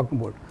islets I'm talking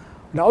about.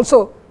 And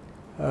also,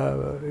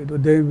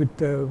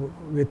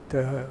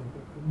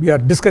 we are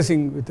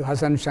discussing with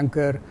Hassan,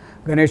 Shankar,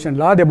 Ganesh and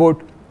Lad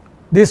about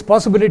this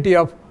possibility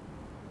of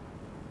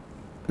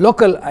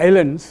local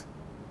islands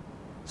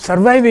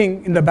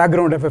surviving in the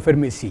background of a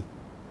Fermi sea.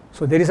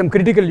 So there is some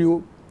critical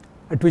U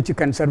at which it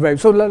can survive.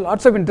 So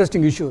lots of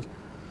interesting issues.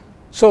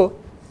 So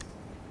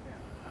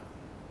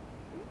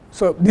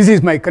this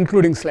is my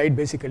concluding slide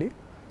basically.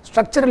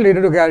 Structural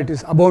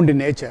irregularities abound in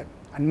nature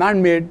and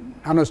man-made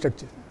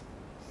nanostructures.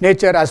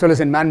 nature as well as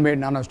in man-made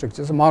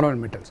nanostructures, monovalent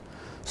metals.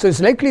 So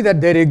it's likely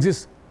that there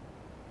exists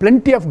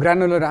plenty of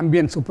granular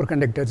ambient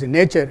superconductors in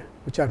nature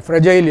which are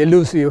fragile,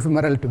 elusive,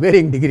 ephemeral to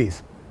varying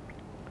degrees.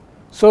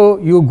 So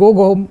you go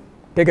home,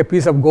 take a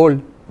piece of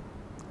gold.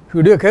 If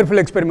you do a careful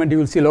experiment, you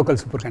will see local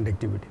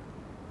superconductivity,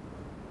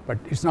 but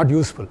it's not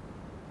useful.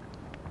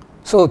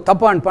 So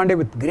Thapa and Pandey,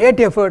 with great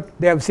effort,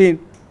 they have seen,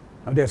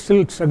 they are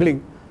still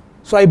struggling.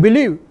 So I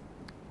believe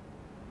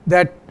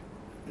that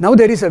now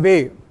there is a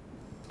way,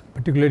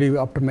 particularly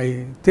after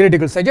my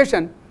theoretical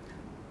suggestion,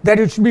 that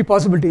it should be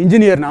possible to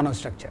engineer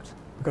nanostructures,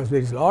 because there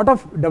is a lot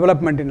of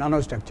development in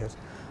nanostructures.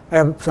 I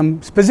have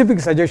some specific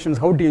suggestions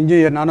how to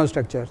engineer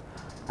nanostructures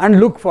and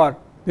look for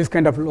this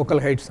kind of local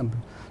height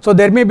something. So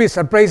there may be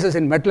surprises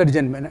in metallurgy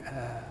and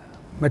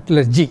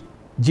metallurgy,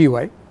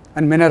 GY,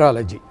 and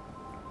mineralogy.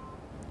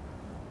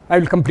 I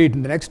will complete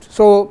in the next.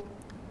 So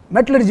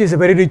metallurgy is a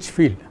very rich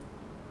field.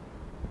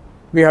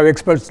 We have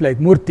experts like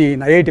Murthy in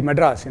IIT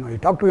Madras. You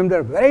talk to him, there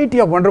are a variety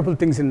of wonderful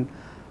things in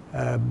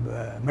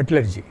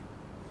metallurgy.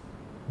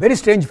 Very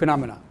strange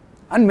phenomena.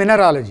 And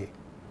mineralogy.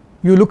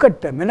 You look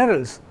at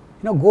minerals,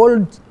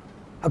 gold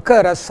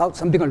occur as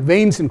something called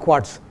veins in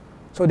quartz.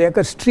 So they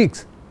occur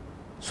streaks.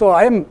 So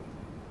I am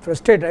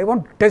frustrated. I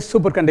want to test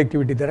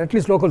superconductivity. There are at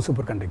least local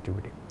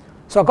superconductivity.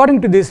 So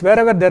according to this,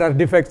 wherever there are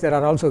defects, there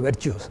are also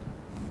virtues.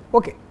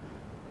 Okay.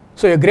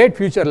 So a great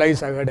future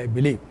lies ahead, I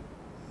believe.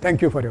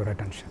 Thank you for your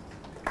attention.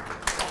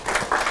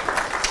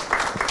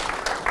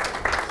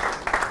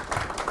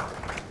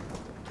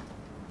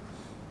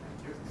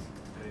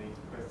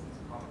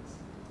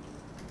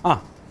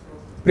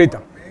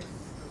 Preetham.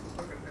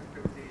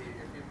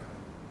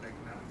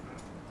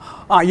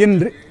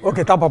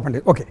 Okay, Thapa and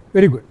Pandey. Okay,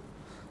 very good.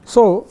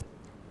 So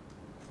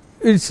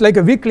it's like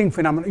a weak link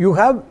phenomenon. You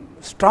have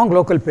strong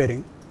local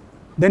pairing,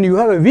 then you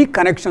have a weak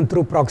connection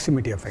through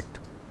proximity effect.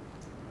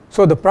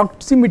 So the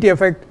proximity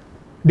effect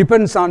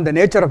depends on the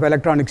nature of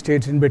electronic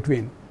states in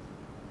between.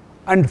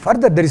 And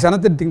further, there is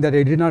another thing that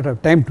I did not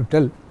have time to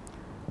tell.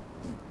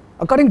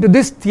 According to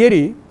this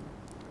theory,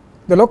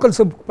 the local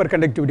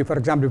superconductivity, for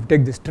example, if you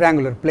take these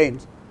triangular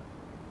planes,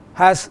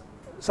 has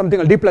something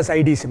called D plus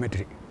ID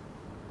symmetry.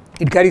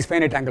 It carries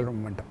finite angular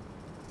momentum.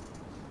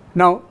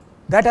 Now,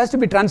 that has to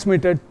be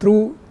transmitted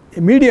through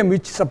a medium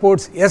which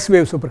supports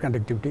S-wave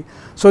superconductivity.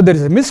 So there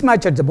is a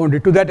mismatch at the boundary.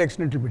 To that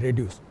extent, it will be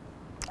reduced.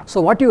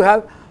 So what you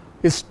have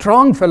is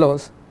strong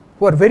fellows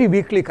who are very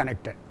weakly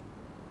connected.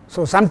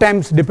 So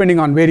sometimes, depending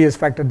on various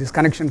factors, this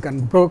connection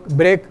can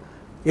break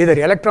either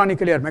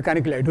electronically or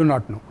mechanically, I do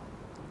not know.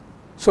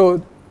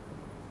 So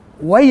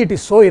why it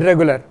is so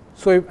irregular?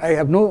 So I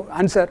have no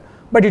answer,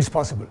 but it's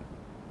possible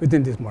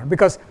within this model,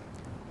 because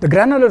the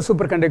granular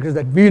superconductors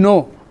that we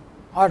know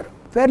are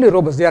fairly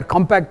robust. They are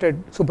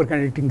compacted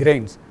superconducting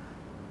grains,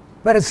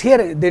 whereas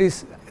here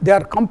they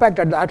are compact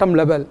at the atom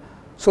level.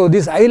 So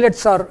these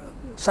islets are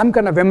some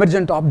kind of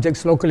emergent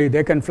objects locally.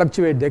 They can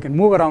fluctuate, they can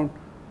move around.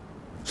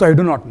 So I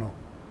do not know.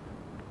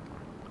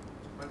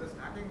 But the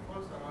snapping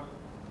faults are all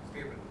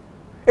stable.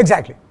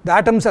 Exactly, the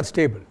atoms are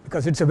stable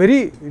because it's a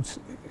very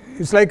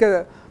it's like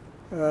a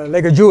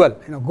jewel,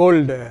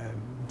 gold.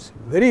 It's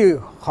very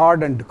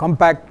hard and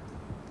compact,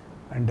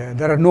 and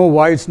there are no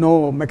voids,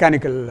 no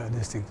mechanical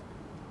these things.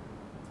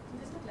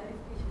 Just a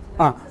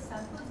clarification. The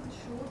samples which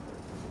show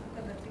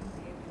conducting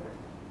behavior,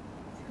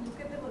 if you look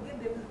at them again,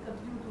 they will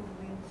continue to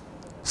remain.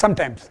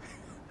 Sometimes.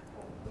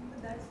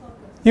 Even that is not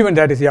considered. Even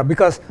that is,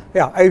 because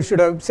I should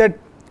have said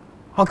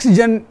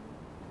oxygen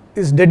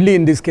is deadly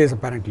in this case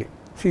apparently.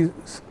 See,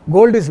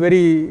 gold is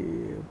very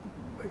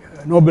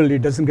noble,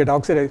 it doesn't get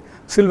oxidized,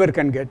 silver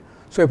can get.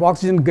 So if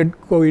oxygen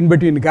go in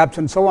between gaps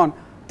and so on,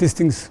 these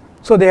things.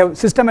 So they have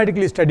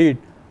systematically studied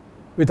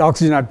with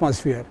oxygen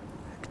atmosphere,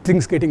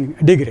 things getting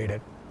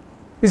degraded.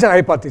 These are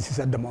hypotheses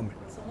at the moment.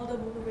 Some other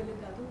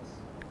monovalent atoms?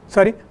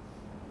 Sorry?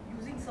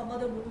 Using some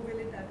other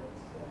monovalent atoms?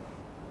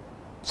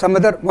 Some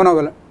other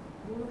monovalent.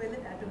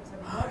 Monovalent atoms.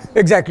 Not so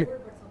Exactly. good,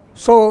 but something.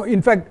 So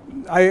in fact,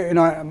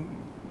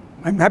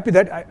 I'm happy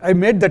that I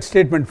made that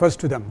statement first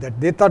to them, that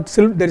they thought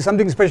there is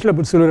something special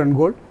about silver and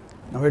gold.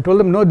 Now I told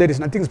them, no, there is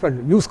nothing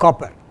special. Use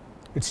copper.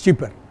 It's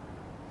cheaper.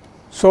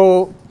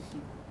 So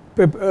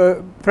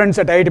friends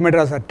at IIT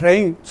Madras are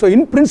trying. So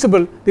in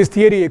principle, this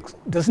theory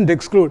doesn't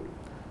exclude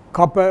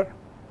copper,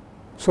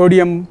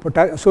 sodium,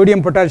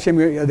 potassium,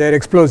 they are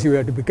explosive, you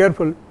have to be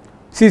careful.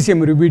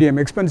 Cesium, rubidium,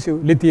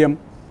 expensive, lithium.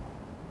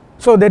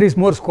 So there is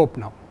more scope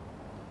now.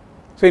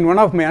 So in one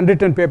of my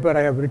unwritten paper,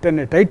 I have written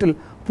a title,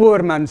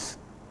 Poor Man's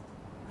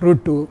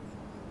Route to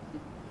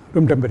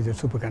Room Temperature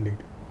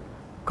Superconductivity.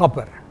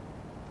 Copper.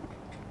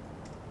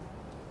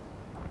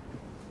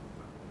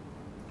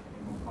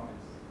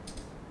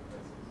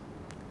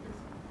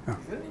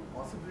 Is there any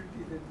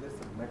possibility that there's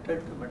a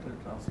metal-to-metal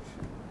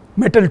transition?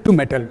 Metal to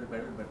metal.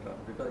 Metal,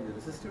 because your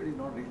resistivity is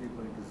not really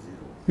going to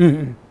zero.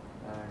 Mm-hmm.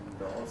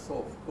 And also,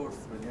 of course,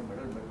 when you have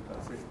metal-metal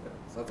transition, the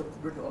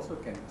susceptibility also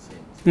can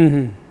change.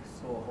 Mm-hmm.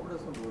 So how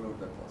does one rule out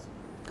that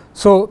possibility?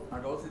 So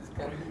And also, this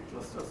can be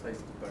cluster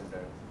size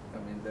dependent. I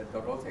mean,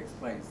 that also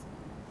explains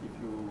if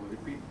you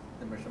repeat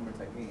the measurements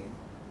again,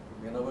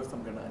 whenever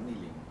some kind of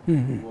annealing.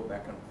 go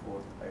back and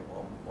forth,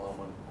 warm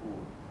and cool.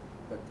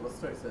 The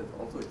cluster size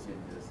also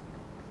changes.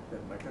 The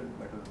metal to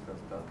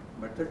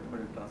metal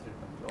transition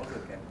also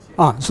can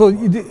change. So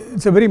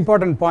it's a very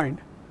important point.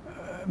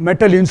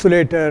 Metal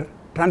insulator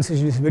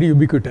transition is very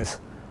ubiquitous,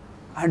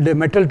 and the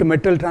metal to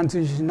metal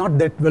transition is not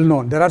that well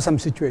known. There are some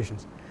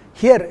situations.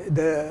 Here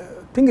the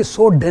thing is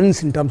so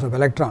dense in terms of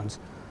electrons,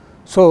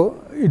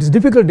 so it is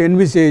difficult to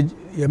envisage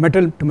a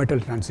metal to metal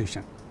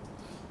transition.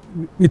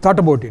 We thought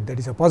about it, that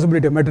is a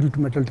possibility of metal to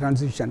metal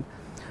transition,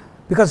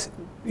 because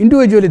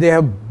individually they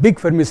have big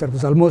Fermi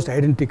surface almost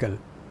identical,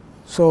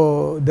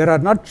 so there are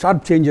not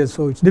sharp changes,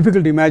 so it's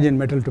difficult to imagine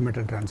metal to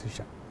metal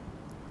transition.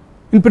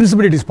 In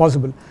principle it is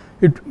possible.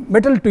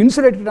 Metal to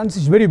insulator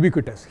transition is very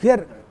ubiquitous.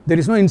 Here there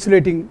is no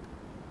insulating.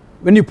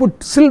 When you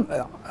put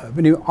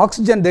when you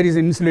oxygen, there is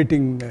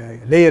insulating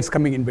layers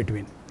coming in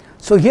between.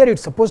 So here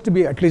it's supposed to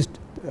be, at least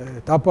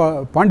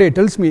Thapa Pandey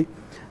tells me,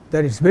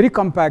 that it's very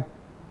compact,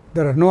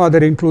 there are no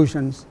other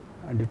inclusions,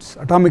 and it's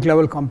atomic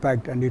level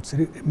compact, and it's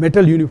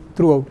metal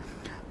throughout.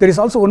 There is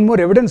also one more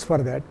evidence for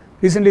that.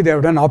 Recently they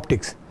have done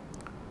optics.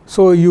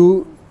 So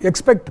you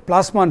expect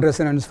plasma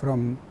resonance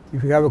from,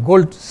 if you have a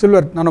gold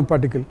silver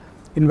nanoparticle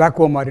in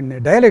vacuum or in a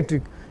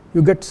dielectric,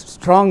 you get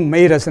strong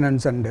May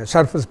resonance and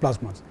surface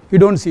plasmas. You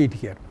don't see it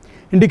here,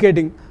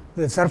 indicating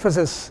the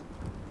surfaces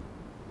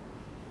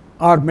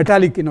are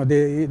metallic.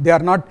 They are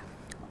not,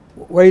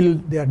 while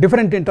they are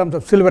different in terms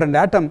of silver and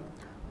atom,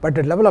 but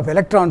at level of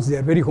electrons they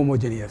are very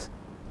homogeneous,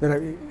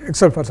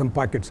 except for some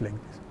pockets like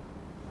this.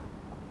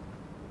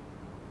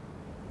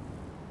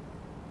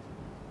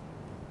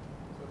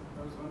 So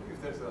I was wondering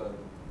if there's a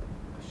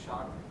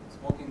sharp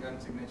smoking gun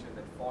signature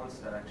that faults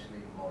are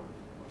actually involved.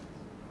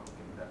 How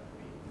can that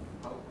be?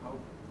 How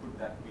could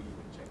that be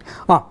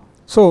checked?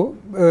 So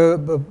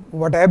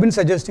what I have been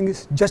suggesting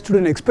is just to do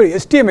an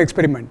STM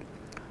experiment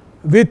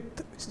with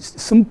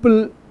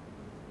simple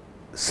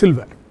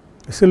silver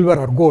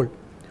or gold.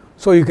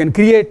 So you can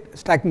create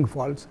stacking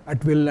faults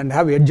at will and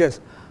have edges,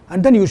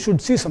 and then you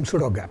should see some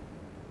pseudo gap.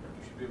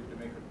 You should be able to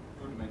make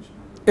a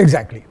two-dimensional.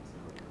 Exactly.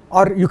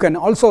 Or you can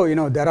also,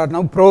 there are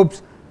now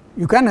probes,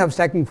 you can have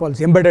stacking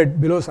faults embedded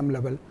below some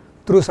level.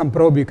 Through some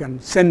probe you can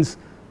sense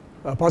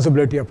a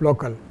possibility of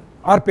local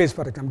RPS,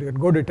 for example, you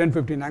can go to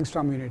 10-15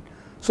 angstrom unit.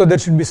 So there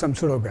should be some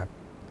pseudo gap.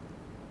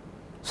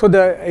 So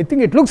I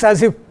think it looks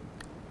as if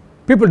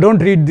people don't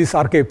read these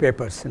archive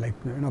papers,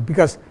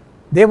 because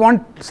they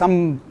want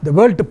the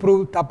world to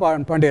prove Thapa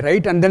and Pandey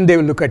right, and then they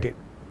will look at it.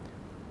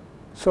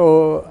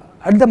 So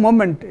at the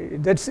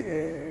moment, that's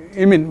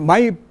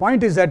my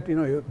point is that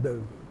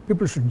the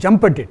people should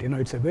jump at it.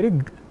 It's a very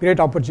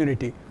great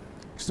opportunity.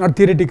 It's not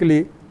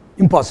theoretically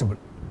impossible.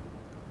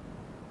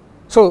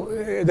 So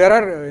there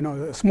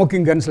are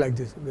smoking guns like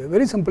this.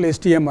 Very simple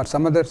STM or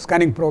some other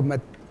scanning probe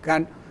method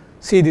can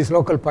see these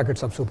local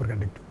pockets of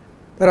superconductivity.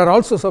 There are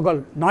also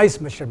so-called noise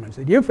measurements.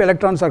 If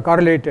electrons are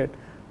correlated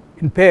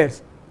in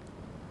pairs,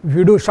 if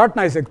you do short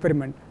noise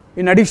experiment,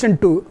 in addition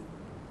to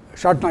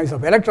short noise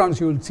of electrons,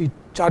 you will see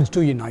charge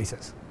 2e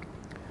noises.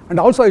 And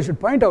also I should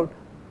point out,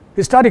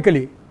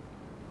 historically,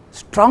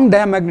 strong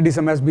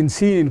diamagnetism has been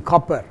seen in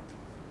copper.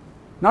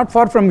 Not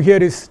far from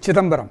here is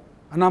Chidambaram,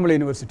 Annamalai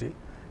University.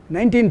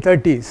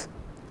 1930s,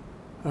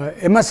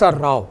 M.S.R.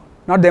 Rao,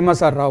 not the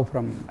M.S.R. Rao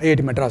from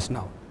IIT Madras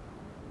now,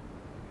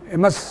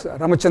 M.S.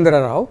 Ramachandra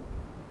Rao,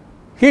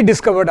 he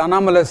discovered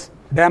anomalous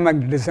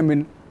diamagnetism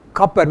in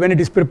copper when it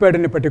is prepared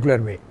in a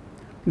particular way.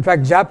 In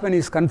fact,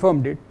 Japanese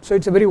confirmed it, so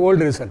it's a very old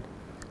result.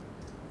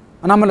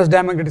 Anomalous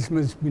diamagnetism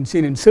has been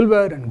seen in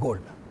silver and gold.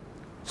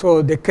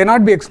 So they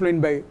cannot be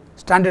explained by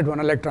standard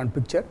one electron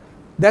picture.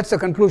 That's the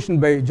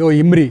conclusion by Joe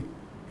Imrie,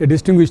 a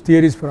distinguished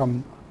theorist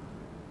from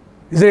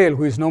Israel,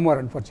 who is no more,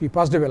 unfortunately. He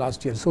passed away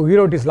last year. So he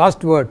wrote his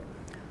last word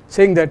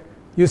saying that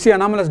you see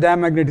anomalous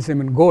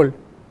diamagnetism in gold,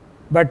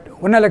 but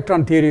one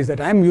electron theories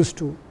that I am used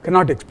to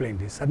cannot explain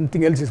this.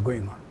 Something else is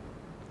going on.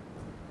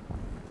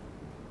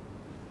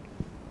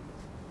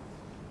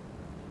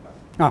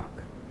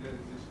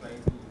 Just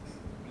trying to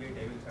play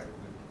devil's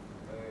advocate.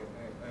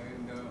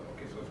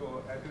 Okay,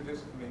 so as you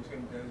just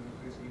mentioned, there is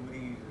this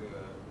Imri's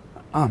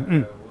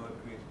work,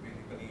 which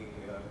basically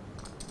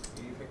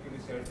he effectively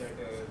said that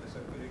the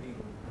circulating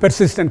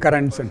Persistent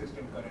currents on nano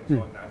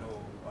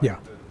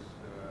particles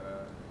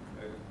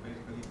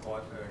basically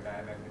cause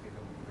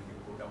diamagnetism when you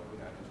go down to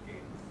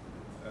nanoscale.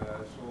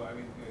 So I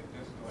mean,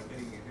 just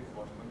wondering, is it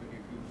possible that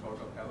if you sort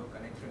of have a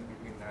connection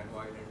between nano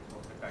islands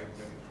of the type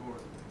that is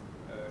showed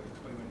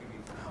experimentally?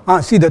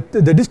 See,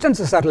 the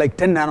distances are like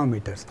 10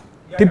 nanometers,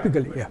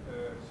 typically.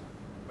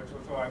 But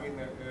so I mean,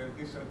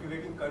 this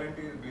circulating current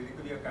is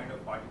basically a kind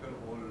of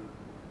particle-hole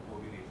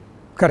correlation.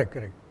 Correct.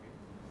 So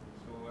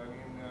I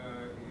mean,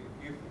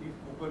 if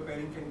Cooper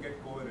pairing can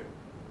get coherent.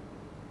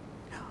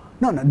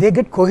 No, they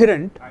get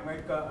coherent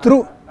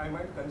through. I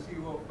might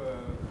conceive of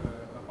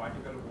a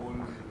particle-hole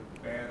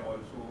pair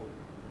also.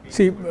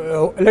 See,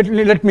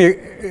 let me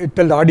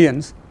tell the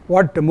audience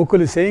what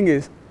Mukul is saying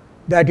is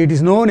that it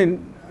is known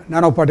in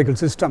nanoparticle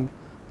system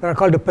that are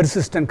called a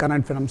persistent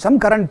current phenomenon. Some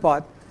current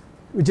path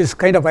which is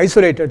kind of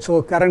isolated,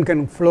 so current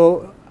can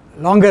flow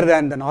longer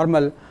than the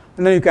normal,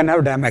 and then you can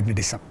have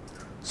diamagnetism.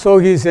 So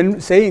he is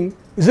saying,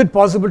 is it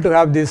possible to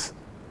have these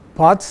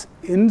paths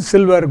in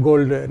silver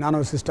gold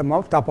nanosystem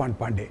of Thapa and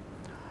Pandey?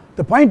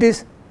 The point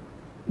is,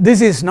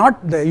 this is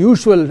not the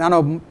usual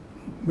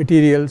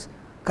nanomaterials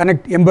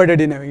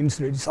embedded in an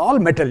insulate. It's all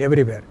metal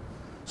everywhere.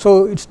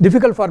 So it's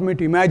difficult for me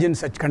to imagine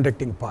such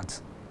conducting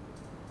paths.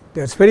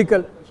 They are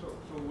spherical. So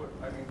what,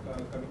 I mean,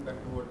 coming back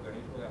to what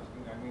Ganesh was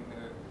asking, I mean,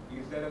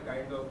 is there a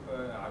kind of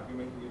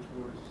argument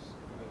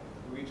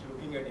which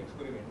looking at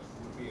experiments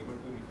would be able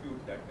to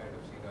refute that kind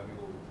of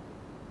scenario?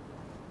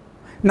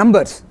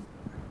 Numbers.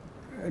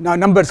 Now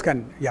numbers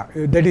can, yeah,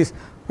 that is,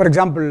 for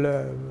example,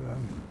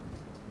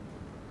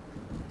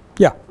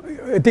 yeah,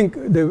 I think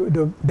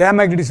the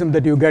diamagnetism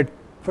that you get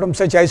from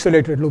such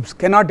isolated loops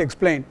cannot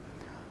explain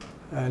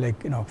like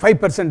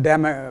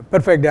 5%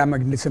 perfect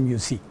diamagnetism you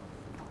see.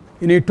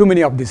 You need too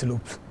many of these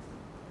loops.